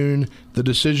at noon. The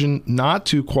decision not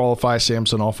to qualify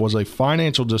Samsonov was a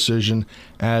financial decision.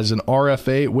 As an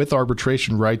RFA with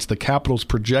arbitration rights, the Capitals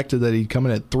projected that he'd come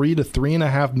in at $3 to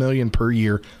 $3.5 million per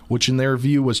year, which in their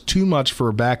view was too much for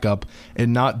a backup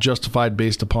and not justified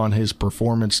based upon his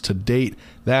performance to date.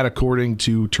 That according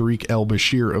to Tariq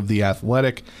El-Bashir of The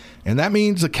Athletic. And that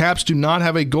means the Caps do not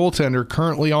have a goaltender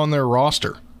currently on their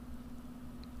roster.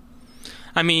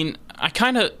 I mean,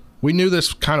 we knew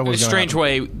this kind of was in a strange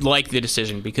way like the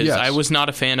decision because I was not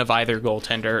a fan of either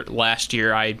goaltender last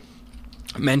year. I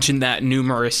mentioned that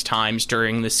numerous times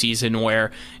during the season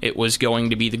where it was going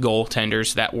to be the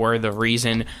goaltenders that were the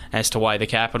reason as to why the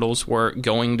Capitals were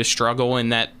going to struggle,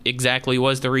 and that exactly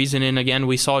was the reason. And again,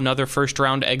 we saw another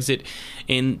first-round exit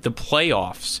in the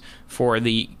playoffs for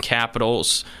the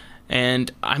Capitals, and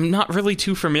I'm not really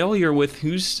too familiar with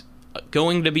who's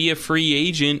going to be a free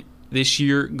agent this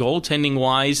year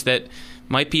goaltending-wise that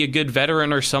might be a good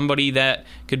veteran or somebody that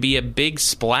could be a big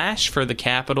splash for the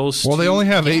Capitals. Well, they only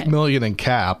have $8 million in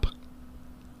cap.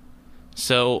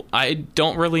 So I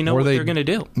don't really know what they're going to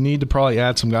do. Need to probably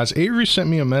add some guys. Avery sent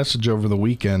me a message over the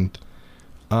weekend.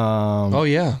 Oh,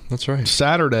 yeah, that's right.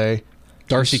 Saturday.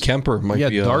 Darcy Kemper might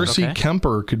be Darcy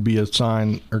Kemper could be a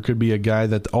sign, or could be a guy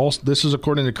that also, this is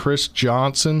according to Chris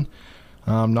Johnson.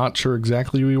 I'm not sure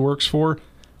exactly who he works for.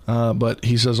 But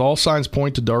he says all signs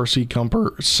point to Darcy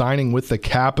Kemper signing with the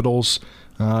Capitals.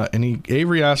 And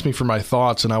Avery asked me for my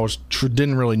thoughts, and I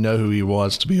didn't really know who he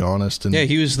was, to be honest. And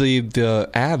he was the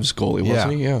Avs goalie,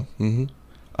 wasn't he? Yeah. Mm-hmm.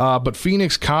 But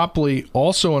Phoenix Copley,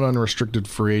 also an unrestricted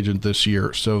free agent this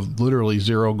year, so literally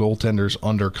 0 goaltenders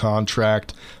under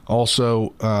contract.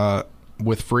 Also,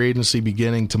 with free agency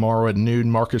beginning tomorrow at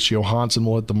noon, Marcus Johansson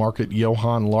will hit the market,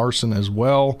 Johan Larsson as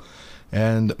well,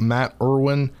 and Matt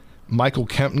Irwin, Michael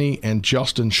Kempney, and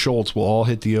Justin Schultz will all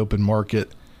hit the open market,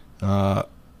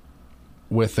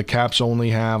 with the Caps only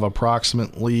have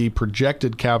approximately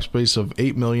projected cap space of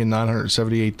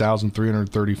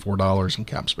 $8,978,334 in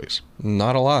cap space.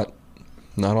 Not a lot.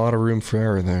 Not a lot of room for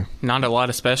error there. Not a lot,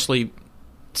 especially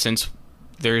since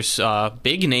there's a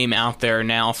big name out there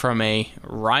now from a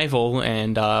rival,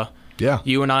 and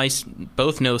you and I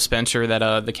both know, Spencer,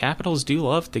 that the Capitals do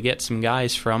love to get some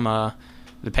guys from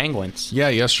the Penguins. Yeah,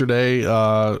 yesterday,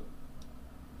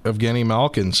 Evgeny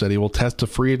Malkin said he will test the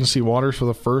free agency waters for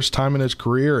the first time in his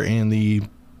career, and the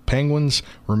Penguins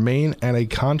remain at a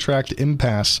contract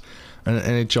impasse, an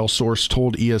NHL source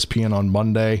told ESPN on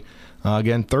Monday.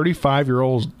 Again, 35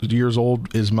 years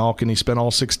old is Malkin. He spent all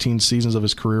 16 seasons of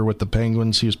his career with the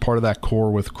Penguins. He was part of that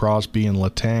core with Crosby and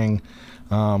Letang.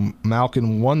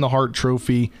 Malkin won the Hart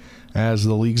Trophy as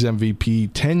the league's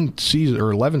MVP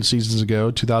 11 seasons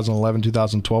ago, 2011,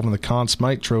 2012, and the Conn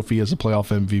Smythe Trophy as a playoff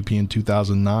MVP in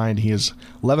 2009. He has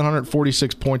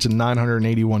 1,146 points in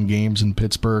 981 games in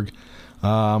Pittsburgh.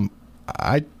 I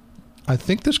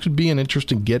think this could be an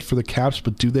interesting get for the Caps,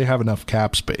 but do they have enough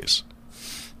cap space?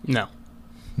 No.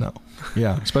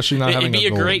 Yeah, especially not having a goal.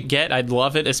 It'd be a great get. I'd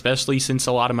love it, especially since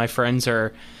a lot of my friends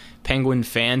are Penguin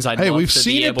fans. I'd love to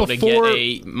be able to get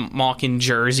a Malkin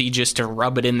jersey just to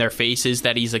rub it in their faces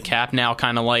that he's a Cap now,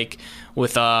 kind of like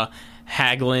with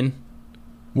Hagelin.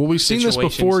 Well, we've seen this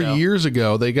before years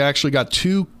ago. They actually got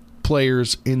two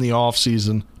players in the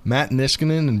offseason, Matt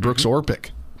Niskanen and Brooks Orpik,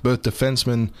 both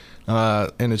defensemen,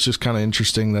 and it's just kind of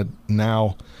interesting that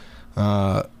now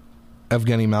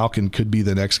Evgeny Malkin could be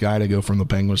the next guy to go from the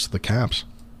Penguins to the Caps.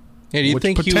 Yeah, do you which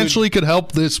think potentially could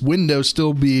help this window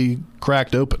still be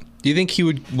cracked open. Do you think he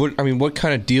would? What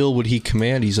kind of deal would he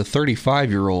command? He's a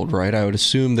 35-year-old, right? I would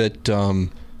assume that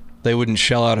they wouldn't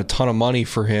shell out a ton of money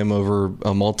for him over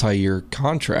a multi-year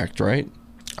contract, right?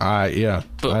 Yeah,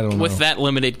 but I don't know. With that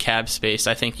limited cap space,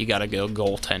 I think you got to go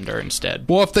goaltender instead.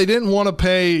 Well, if they didn't want to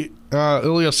pay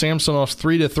Ilya Samsonov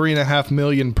 $3 to $3.5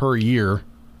 million per year.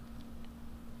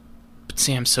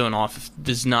 Samsonov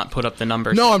does not put up the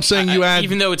numbers. No, I'm saying you add...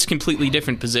 Even though it's completely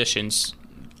different positions,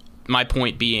 my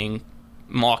point being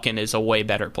Malkin is a way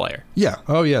better player. Yeah.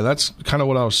 Oh, yeah, that's kind of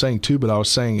what I was saying, too, but I was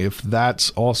saying if that's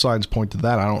all signs point to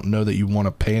that, I don't know that you want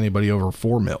to pay anybody over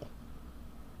 $4 million.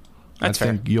 That's fair.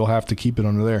 I think you'll have to keep it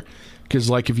under there. Because,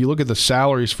 like, if you look at the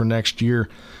salaries for next year,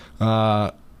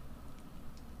 Ovechkin,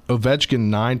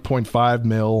 $9.5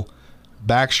 million.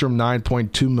 Backstrom,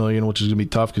 $9.2 million, which is going to be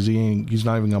tough because he's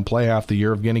not even going to play half the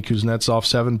year. Evgeny Kuznetsov,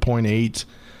 $7.8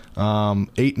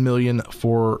 $8 million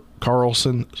for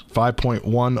Carlson,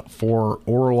 $5.1 for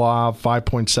Orlov,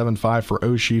 $5.75 for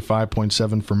Oshie,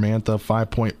 $5.7 for Mantha,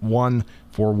 $5.1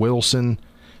 for Wilson,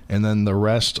 and then the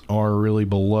rest are really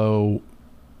below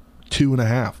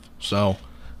 $2.5. So,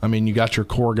 I mean, you got your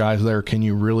core guys there. Can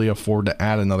you really afford to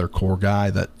add another core guy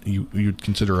that you'd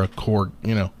consider a core?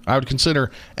 I would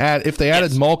consider if they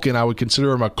added Malkin, I would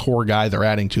consider him a core guy they're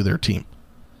adding to their team.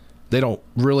 They don't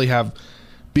really have.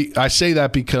 I say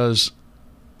that because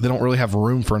they don't really have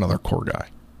room for another core guy.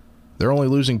 They're only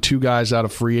losing two guys out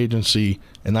of free agency,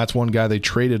 and that's one guy they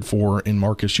traded for in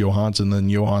Marcus Johansson, then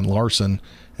Johan Larsson,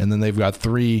 and then they've got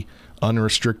three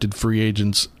unrestricted free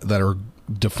agents that are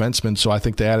defensemen, so I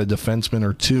think they add a defenseman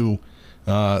or two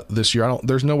this year.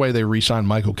 There's no way they re-sign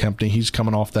Michael Kempny. He's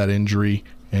coming off that injury,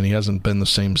 and he hasn't been the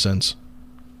same since.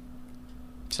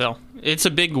 So it's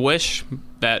a big wish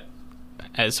that,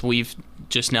 as we've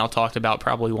just now talked about,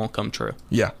 probably won't come true.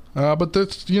 Yeah, but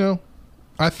that's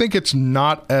I think it's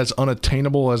not as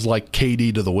unattainable as like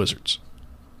KD to the Wizards.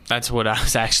 That's what I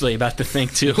was actually about to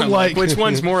think, too. I'm like, which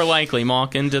one's more likely,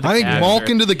 Malkin to the Caps? I think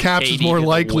Malkin to the Caps KD is more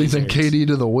likely than KD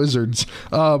to the Wizards.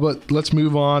 But let's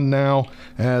move on now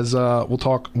as we'll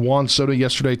talk. Juan Soto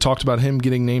yesterday talked about him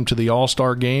getting named to the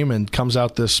All-Star game and comes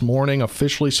out this morning.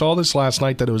 Officially saw this last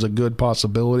night that it was a good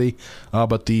possibility,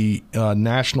 but the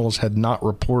Nationals had not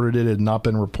reported it. It had not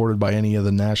been reported by any of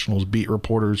the Nationals beat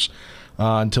reporters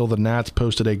until the Nats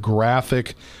posted a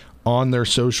graphic on their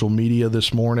social media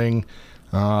this morning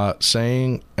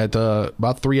saying at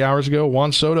about 3 hours ago,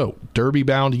 Juan Soto, derby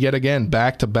bound yet again,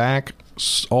 back-to-back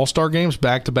All-Star games,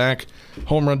 back-to-back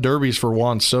home run derbies for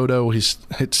Juan Soto. He's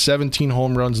hit 17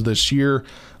 home runs this year,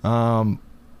 and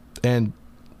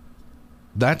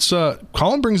that's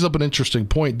Colin brings up an interesting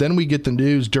point. Then we get the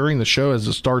news during the show as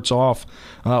it starts off.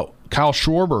 Kyle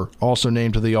Schwarber also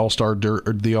named to the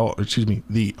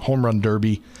the home run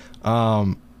derby.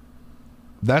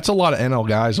 That's a lot of NL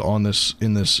guys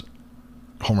in this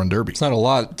home run derby. It's not a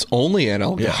lot. It's only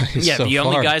NL guys. Yeah, so the far.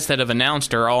 only guys that have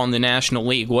announced are all in the National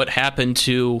League. What happened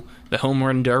to the home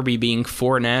run derby being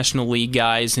 4 National League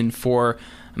guys and 4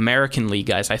 American League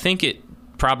guys? I think it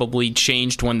probably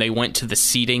changed when they went to the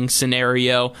seeding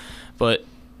scenario, but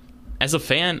as a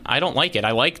fan, I don't like it.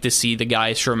 I like to see the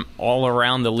guys from all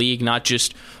around the league, not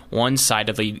just one side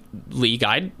of the league.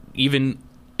 Even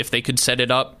if they could set it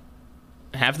up,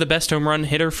 have the best home run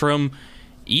hitter from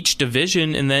each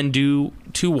division and then do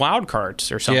 2 wild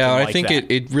cards or something like that. Yeah, I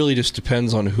think it really just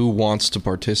depends on who wants to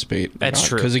participate. That's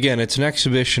true. Because, again, it's an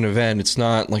exhibition event. It's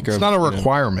not like it's not a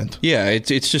requirement. Yeah,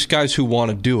 it's just guys who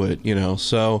want to do it,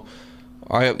 So,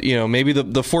 maybe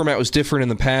the format was different in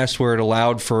the past where it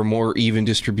allowed for a more even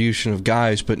distribution of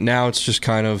guys, but now it's just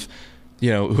kind of,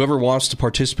 whoever wants to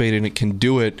participate in it can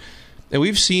do it. And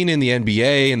we've seen in the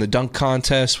NBA, in the dunk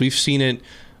contest, we've seen it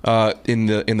in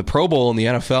the Pro Bowl in the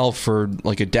NFL for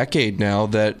like a decade now,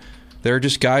 that there are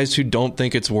just guys who don't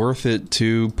think it's worth it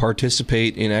to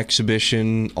participate in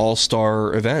exhibition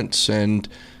all-star events. And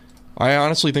I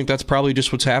honestly think that's probably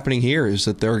just what's happening here, is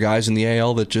that there are guys in the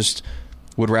AL that just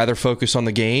would rather focus on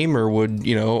the game, or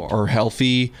are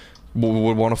healthy,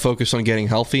 would want to focus on getting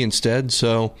healthy instead.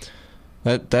 So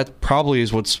that probably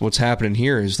is what's happening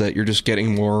here, is that you're just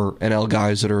getting more NL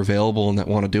guys that are available and that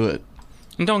want to do it.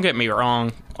 And don't get me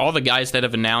wrong, all the guys that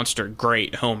have announced are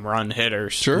great home run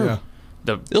hitters. Sure. Yeah.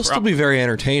 It'll still be very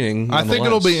entertaining. I think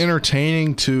it'll be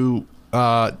entertaining to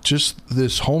just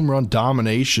this home run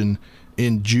domination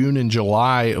in June and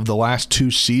July of the last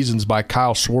 2 seasons by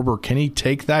Kyle Schwarber. Can he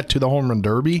take that to the home run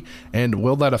derby, and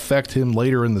will that affect him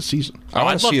later in the season?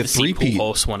 I'd love to see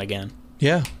Pujols one again.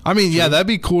 Yeah. I mean, yeah, that'd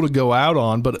be cool to go out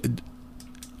on, but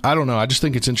I don't know. I just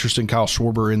think it's interesting Kyle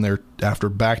Schwarber in there after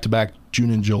back-to-back June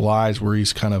and Julys where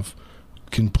he's kind of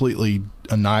completely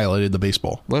annihilated the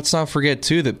baseball. Let's not forget,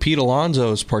 too, that Pete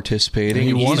Alonso is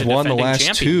participating. He's won the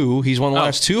last two. He's won the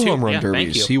last two home run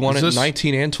derbies. He won it in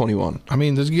 19 and 21. I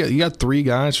mean, you got 3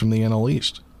 guys from the NL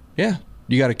East. Yeah.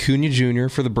 You got Acuna Jr.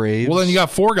 for the Braves. Well, then you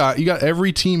got 4 guys. You got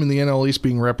every team in the NL East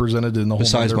being represented in the whole.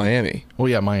 Besides Miami. Well,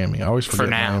 yeah, Miami. I always forget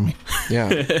Miami.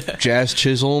 Yeah, Jazz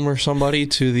Chisholm or somebody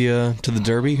to the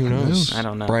Derby. Who knows? I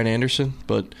don't know. Brian Anderson,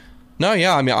 but no,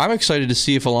 yeah. I mean, I'm excited to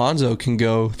see if Alonso can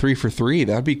go 3 for 3.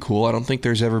 That'd be cool. I don't think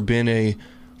there's ever been a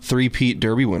 3-peat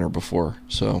Derby winner before,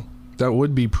 so. That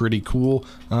would be pretty cool.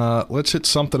 Let's hit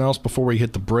something else before we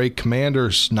hit the break.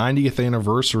 Commanders' 90th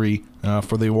anniversary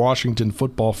for the Washington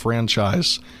football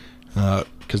franchise,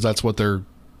 because that's what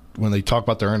when they talk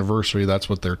about their anniversary, that's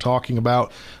what they're talking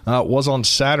about. Was on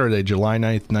Saturday, July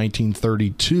 9th,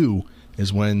 1932,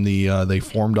 is when they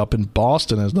formed up in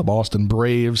Boston as the Boston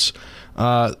Braves.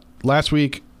 Last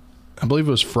week, I believe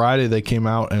it was Friday, they came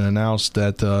out and announced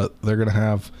that they're going to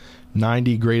have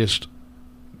 90 greatest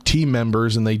team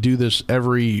members, and they do this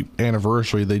every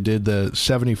anniversary. They did the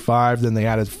 75, then they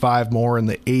added 5 more in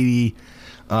the 80,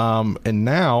 and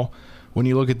now when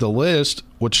you look at the list,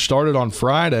 which started on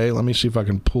Friday, let me see if I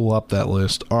can pull up that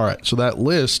list. All right, so that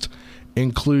list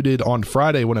included on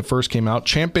Friday when it first came out,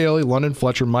 Champ Bailey, London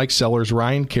Fletcher, Mike Sellers,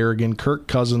 Ryan Kerrigan, Kirk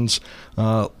Cousins,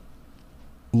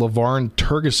 LeVarn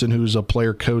Turgeson, who's a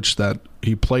player coach that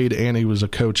he played and he was a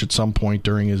coach at some point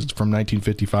during his from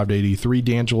 1955 to 83.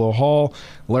 D'Angelo Hall,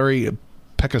 Larry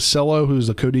Pecosello, who's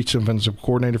the co-teach offensive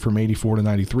coordinator from 84 to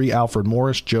 93. Alfred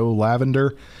Morris, Joe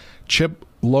Lavender, Chip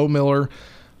Lowmiller,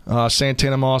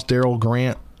 Santana Moss, Darrell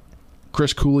Grant,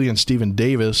 Chris Cooley, and Stephen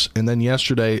Davis. And then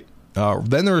yesterday,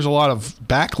 then there was a lot of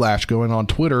backlash going on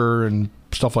Twitter and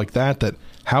stuff like that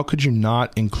how could you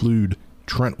not include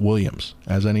Trent Williams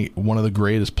as one of the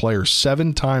greatest players,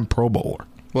 7-time Pro Bowler.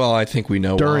 Well, I think we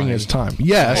know during why. his time.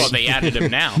 Yes. Well, they added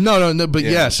him now. No, but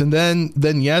yes. And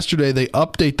then yesterday they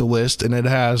update the list, and it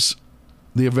has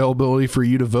the availability for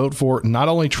you to vote for not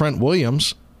only Trent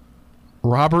Williams,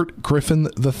 Robert Griffin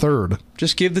III.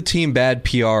 Just give the team bad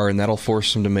PR, and that'll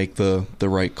force them to make the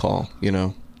right call,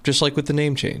 just like with the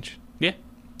name change. Yeah.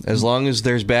 As long as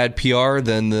there's bad PR,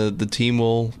 then the team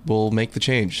will make the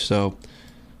change. So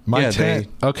my 10.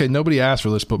 Okay, nobody asked for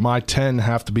this, but my 10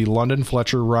 have to be London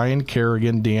Fletcher, Ryan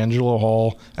Kerrigan, D'Angelo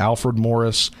Hall, Alfred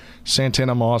Morris,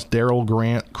 Santana Moss, Darrell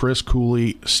Grant, Chris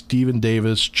Cooley, Stephen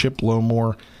Davis, Chip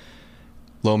Lowmiller.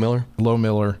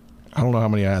 I don't know how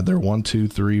many I had there. 1, 2,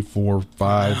 3, 4,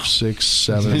 5, 6,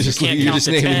 7. You just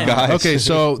naming guys. Okay,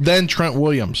 so then Trent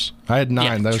Williams. I had 9.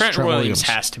 Yeah, that was Trent Williams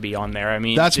has to be on there. I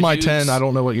mean, that's my 10. I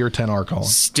don't know what your 10 are, Colin.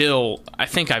 Still, I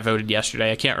think I voted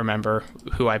yesterday. I can't remember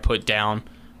who I put down,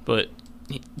 but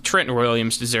Trent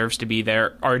Williams deserves to be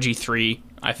there. RG3,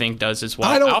 I think, does as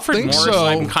well. I don't Alfred think Morris, so.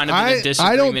 I'm kind of in a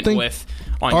disagreement with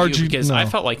on RG, you because I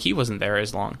felt like he wasn't there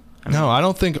as long. I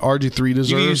don't think RG3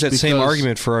 deserves. You use that same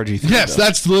argument for RG3. Yes,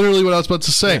 that's literally what I was about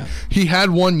to say. Yeah. He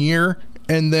had 1 year,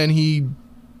 and then he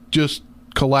just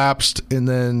collapsed, and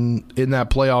then in that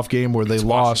playoff game where they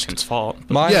lost. Washington's fault.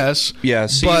 Yes,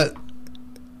 but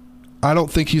I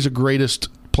don't think he's the greatest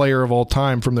player of all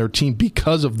time from their team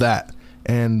because of that.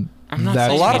 And I'm not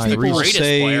saying he's the greatest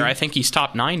player. I think he's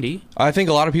top 90. I think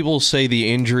a lot of people say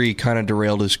the injury kind of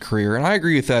derailed his career, and I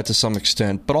agree with that to some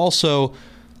extent. But also,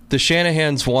 the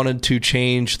Shanahans wanted to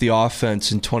change the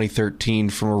offense in 2013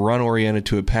 from a run-oriented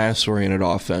to a pass-oriented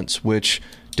offense, which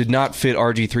did not fit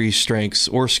RG3's strengths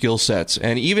or skill sets.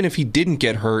 And even if he didn't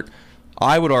get hurt,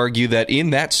 I would argue that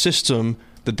in that system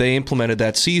that they implemented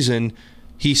that season,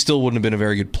 he still wouldn't have been a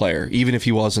very good player, even if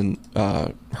he wasn't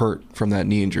hurt from that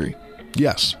knee injury.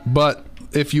 Yes, but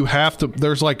if you have to,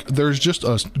 there's just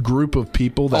a group of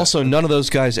people that... Also, none of those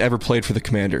guys ever played for the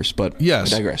Commanders, but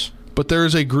yes, I digress. But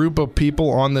there's a group of people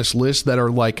on this list that are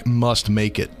like must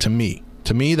make it to me.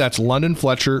 To me, that's London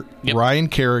Fletcher, Ryan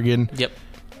Kerrigan,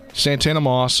 Santana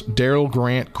Moss, Darrell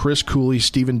Grant, Chris Cooley,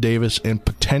 Stephen Davis, and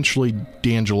potentially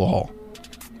D'Angelo Hall.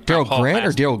 Darrell Grant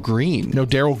or Darrell Green? No,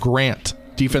 Darrell Grant,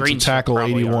 defensive Green's tackle,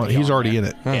 81. He's already in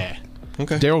it. Yeah.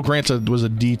 Okay. Darrell Grant was a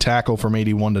D tackle from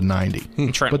 81 to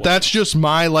 90. But that's just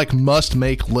my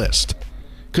must-make list.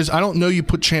 Because I don't know you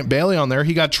put Champ Bailey on there.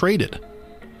 He got traded.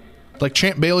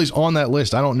 Champ Bailey's on that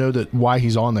list. I don't know why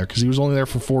he's on there because he was only there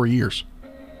for 4 years.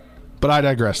 But I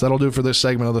digress. That'll do it for this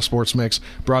segment of the Sports Mix,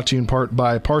 brought to you in part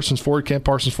by Parsons Ford. Camp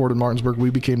Parsons Ford in Martinsburg. We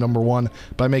became number one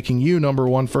by making you number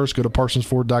one first. Go to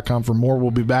ParsonsFord.com for more. We'll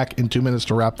be back in 2 minutes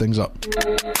to wrap things up.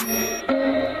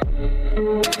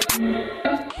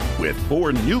 With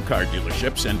 4 new car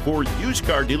dealerships and 4 used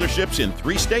car dealerships in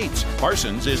 3 states,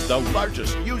 Parsons is the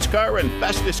largest used car and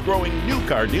fastest growing new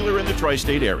car dealer in the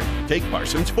tri-state area. Take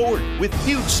Parsons Ford with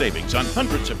huge savings on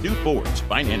hundreds of new Fords,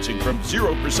 financing from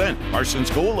 0%, Parsons'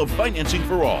 goal of financing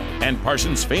for all, and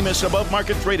Parsons' famous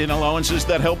above-market trade-in allowances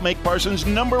that help make Parsons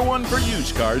number one for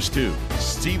used cars too.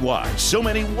 See why so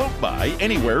many won't buy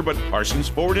anywhere but Parsons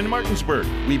Ford in Martinsburg.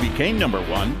 We became number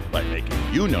one by making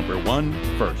you number one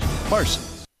first. Parsons.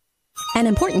 An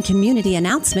important community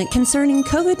announcement concerning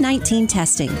COVID-19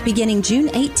 testing. Beginning June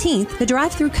 18th, the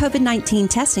drive-through COVID-19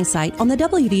 testing site on the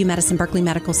WVU Medicine Berkeley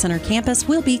Medical Center campus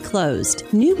will be closed.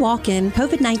 New walk-in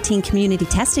COVID-19 community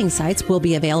testing sites will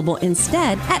be available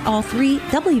instead at all 3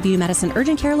 WVU Medicine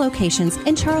urgent care locations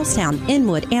in Charlestown,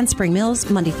 Inwood, and Spring Mills,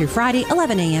 Monday through Friday,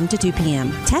 11 a.m. to 2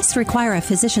 p.m. Tests require a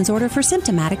physician's order for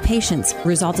symptomatic patients.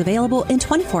 Results available in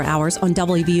 24 hours on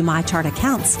WVU MyChart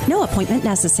accounts. No appointment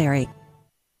necessary.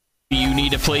 You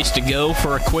need a place to go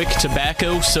for a quick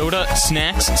tobacco, soda,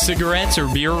 snacks, cigarettes,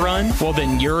 or beer run? Well,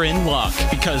 then you're in luck,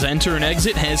 because Enter and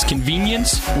Exit has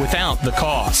convenience without the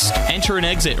cost. Enter and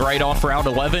Exit right off Route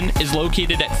 11 is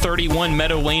located at 31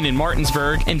 Meadow Lane in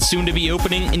Martinsburg and soon to be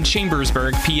opening in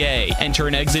Chambersburg, PA. Enter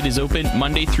and Exit is open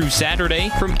Monday through Saturday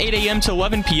from 8 a.m. to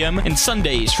 11 p.m. and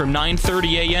Sundays from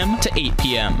 9:30 a.m. to 8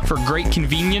 p.m. For great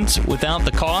convenience without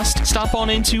the cost, stop on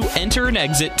into Enter and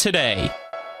Exit today.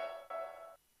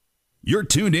 You're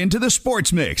tuned in to the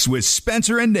Sports Mix with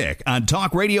Spencer and Nick on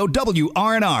Talk Radio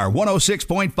WRNR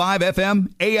 106.5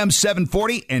 FM, AM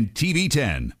 740, and TV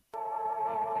 10.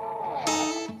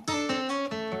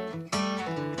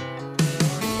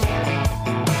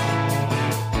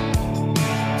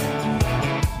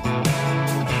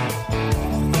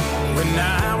 When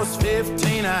I was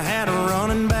 15, I had a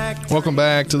running back. Welcome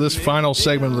back to this final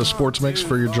segment of the Sports Mix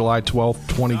for your July 12th,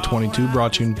 2022,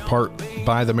 brought to you in part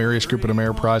by the Marius Group and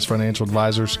Ameriprise Financial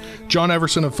Advisors. John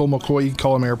Everson and Phil McCoy.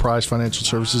 Call Ameriprise Financial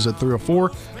Services at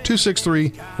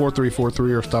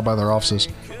 304-263-4343 or stop by their offices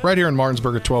right here in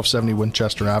Martinsburg at 1270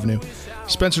 Winchester Avenue.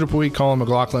 Spencer Dupuy, Colin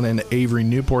McLaughlin, and Avery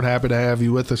Newport. Happy to have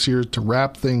you with us here to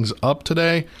wrap things up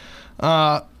today.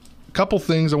 A couple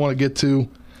things I want to get to.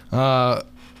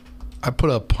 I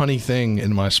put a punny thing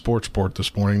in my sports report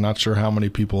this morning. Not sure how many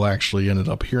people actually ended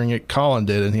up hearing it. Colin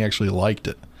did, and he actually liked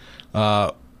it.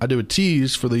 I do a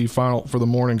tease for the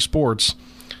morning sports,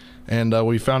 and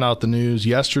we found out the news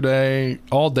yesterday.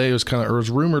 All day it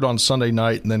was rumored on Sunday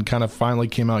night, and then kind of finally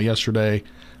came out yesterday.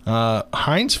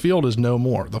 Heinz Field is no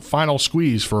more. The final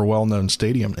squeeze for a well-known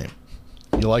stadium name.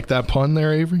 You like that pun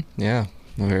there, Avery? Yeah.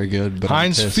 Very good. But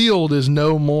Heinz Field is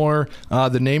no more.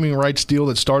 The naming rights deal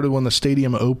that started when the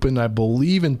stadium opened, I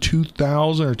believe in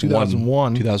 2000 or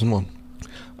 2001.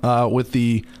 2001. With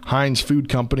the Heinz Food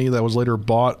Company that was later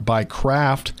bought by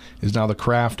Kraft, is now the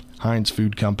Kraft Heinz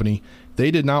Food Company.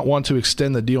 They did not want to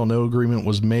extend the deal. No agreement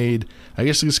was made. I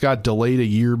guess this got delayed a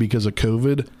year because of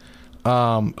COVID.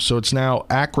 So it's now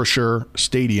Acrisure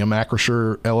Stadium.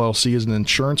 Acrisure LLC is an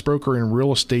insurance broker and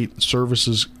real estate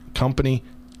services company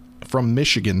from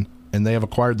Michigan, and they have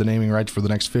acquired the naming rights for the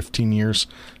next 15 years.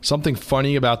 Something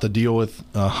funny about the deal with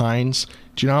Heinz.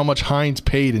 Do you know how much Heinz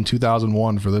paid in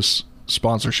 2001 for this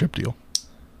sponsorship deal?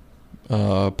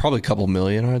 Probably a couple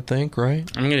million, I'd think, right?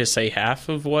 I'm going to say half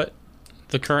of what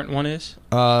the current one is.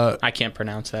 I can't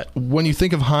pronounce that. When you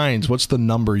think of Heinz, what's the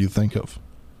number you think of?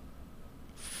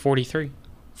 43.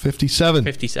 57.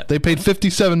 57. They paid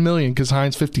 $57 million because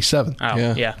Heinz 57. Oh,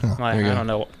 yeah. Well, I don't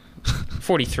know.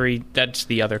 43, that's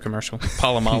the other commercial.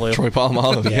 Palomalo. Troy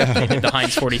Palomalo, yeah. The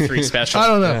Heinz 43 special. I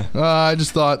don't know. Yeah. I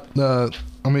just thought,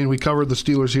 we covered the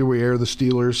Steelers here. We air the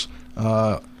Steelers.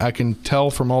 I can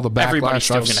tell from all the backlash. Everybody's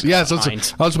still going to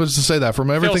Heinz. I was supposed to say that. From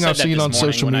everything I've seen on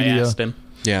social media.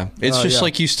 Yeah, it's just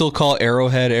like you still call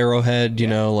Arrowhead, you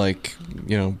know, like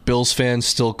Bills fans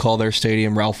still call their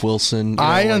stadium Ralph Wilson.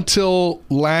 Until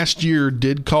last year,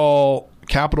 did call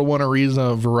Capital One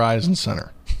Arena Verizon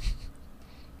Center.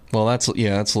 Well, that's a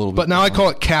little bit. But now I call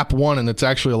it Cap One, and it's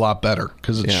actually a lot better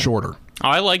because it's shorter.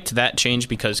 I liked that change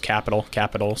because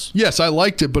capitals. Yes, I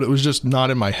liked it, but it was just not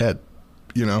in my head,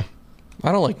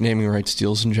 I don't like naming rights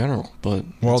deals in general, but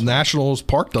Nationals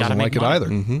Park doesn't like it either.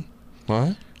 Mm-hmm.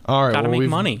 What? All right, gotta make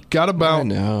money. Got about I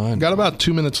know. Got about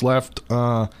 2 minutes left.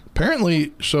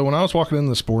 Apparently, so when I was walking in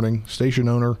this morning, station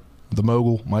owner, the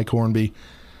mogul, Mike Hornby,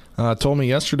 told me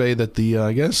yesterday that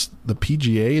I guess the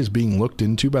PGA is being looked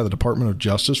into by the Department of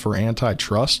Justice for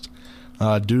antitrust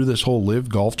due to this whole LIV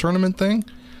golf tournament thing.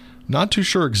 Not too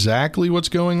sure exactly what's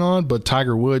going on, but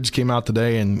Tiger Woods came out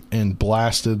today and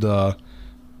blasted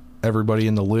everybody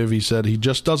in the LIV. He said he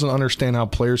just doesn't understand how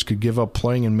players could give up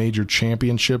playing in major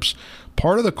championships.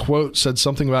 Part of the quote said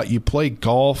something about you play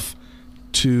golf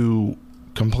to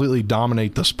completely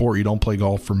dominate the sport. You don't play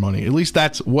golf for money. At least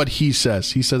that's what he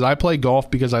says. He says, I play golf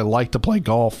because I like to play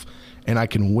golf and I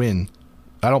can win.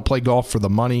 I don't play golf for the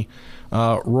money.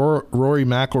 Rory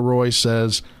McIlroy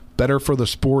says, better for the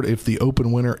sport if the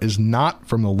Open winner is not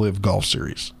from the LIV Golf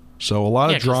Series. So a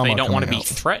lot of drama. They don't want to be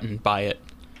threatened by it.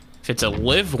 If it's a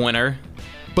LIV winner,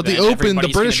 but the Open, the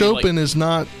British Open, is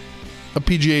not a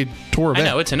PGA Tour event.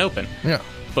 I know it's an Open. Yeah,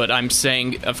 but I'm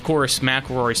saying, of course,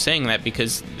 McIlroy's saying that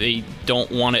because they don't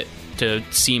want it to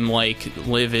seem like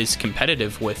LIV is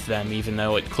competitive with them, even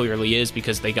though it clearly is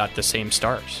because they got the same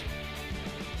stars.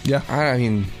 Yeah, I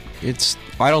mean,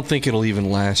 I don't think it'll even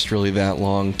last really that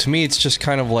long. To me, it's just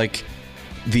kind of like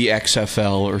the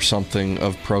XFL or something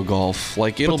of pro golf.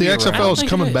 Like but the XFL is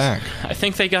coming back. I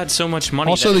think they got so much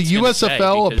money. Also, the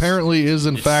USFL apparently is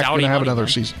in fact going to have another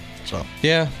season. So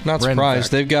yeah, not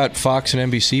surprised. They've got Fox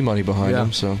and NBC money behind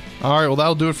them. So all right, well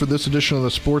that'll do it for this edition of the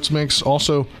Sports Mix.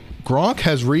 Also, Gronk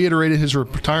has reiterated his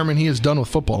retirement. He is done with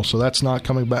football, so that's not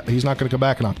coming back. He's not going to come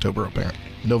back in October, apparently.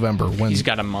 November. When he's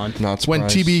got a month. Not when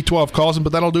TB12 calls him.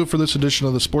 But that'll do it for this edition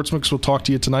of the Sports Mix. We'll talk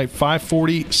to you tonight,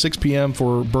 5:40, 6 p.m.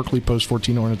 for Berkeley Post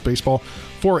 14 Hornets baseball.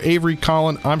 For Avery,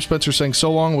 Colin, I'm Spencer saying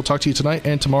so long. We'll talk to you tonight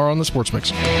and tomorrow on the Sports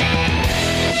Mix.